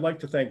signing off, I'd like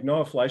to thank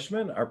Noah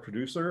Fleischman, our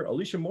producer,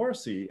 Alicia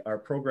Morrissey, our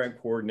program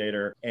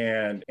coordinator,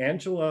 and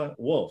Angela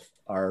Wolf,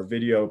 our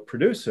video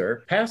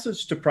producer.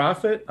 Passage to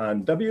Profit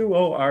on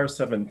WOR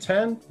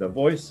 710, the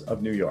voice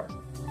of New York.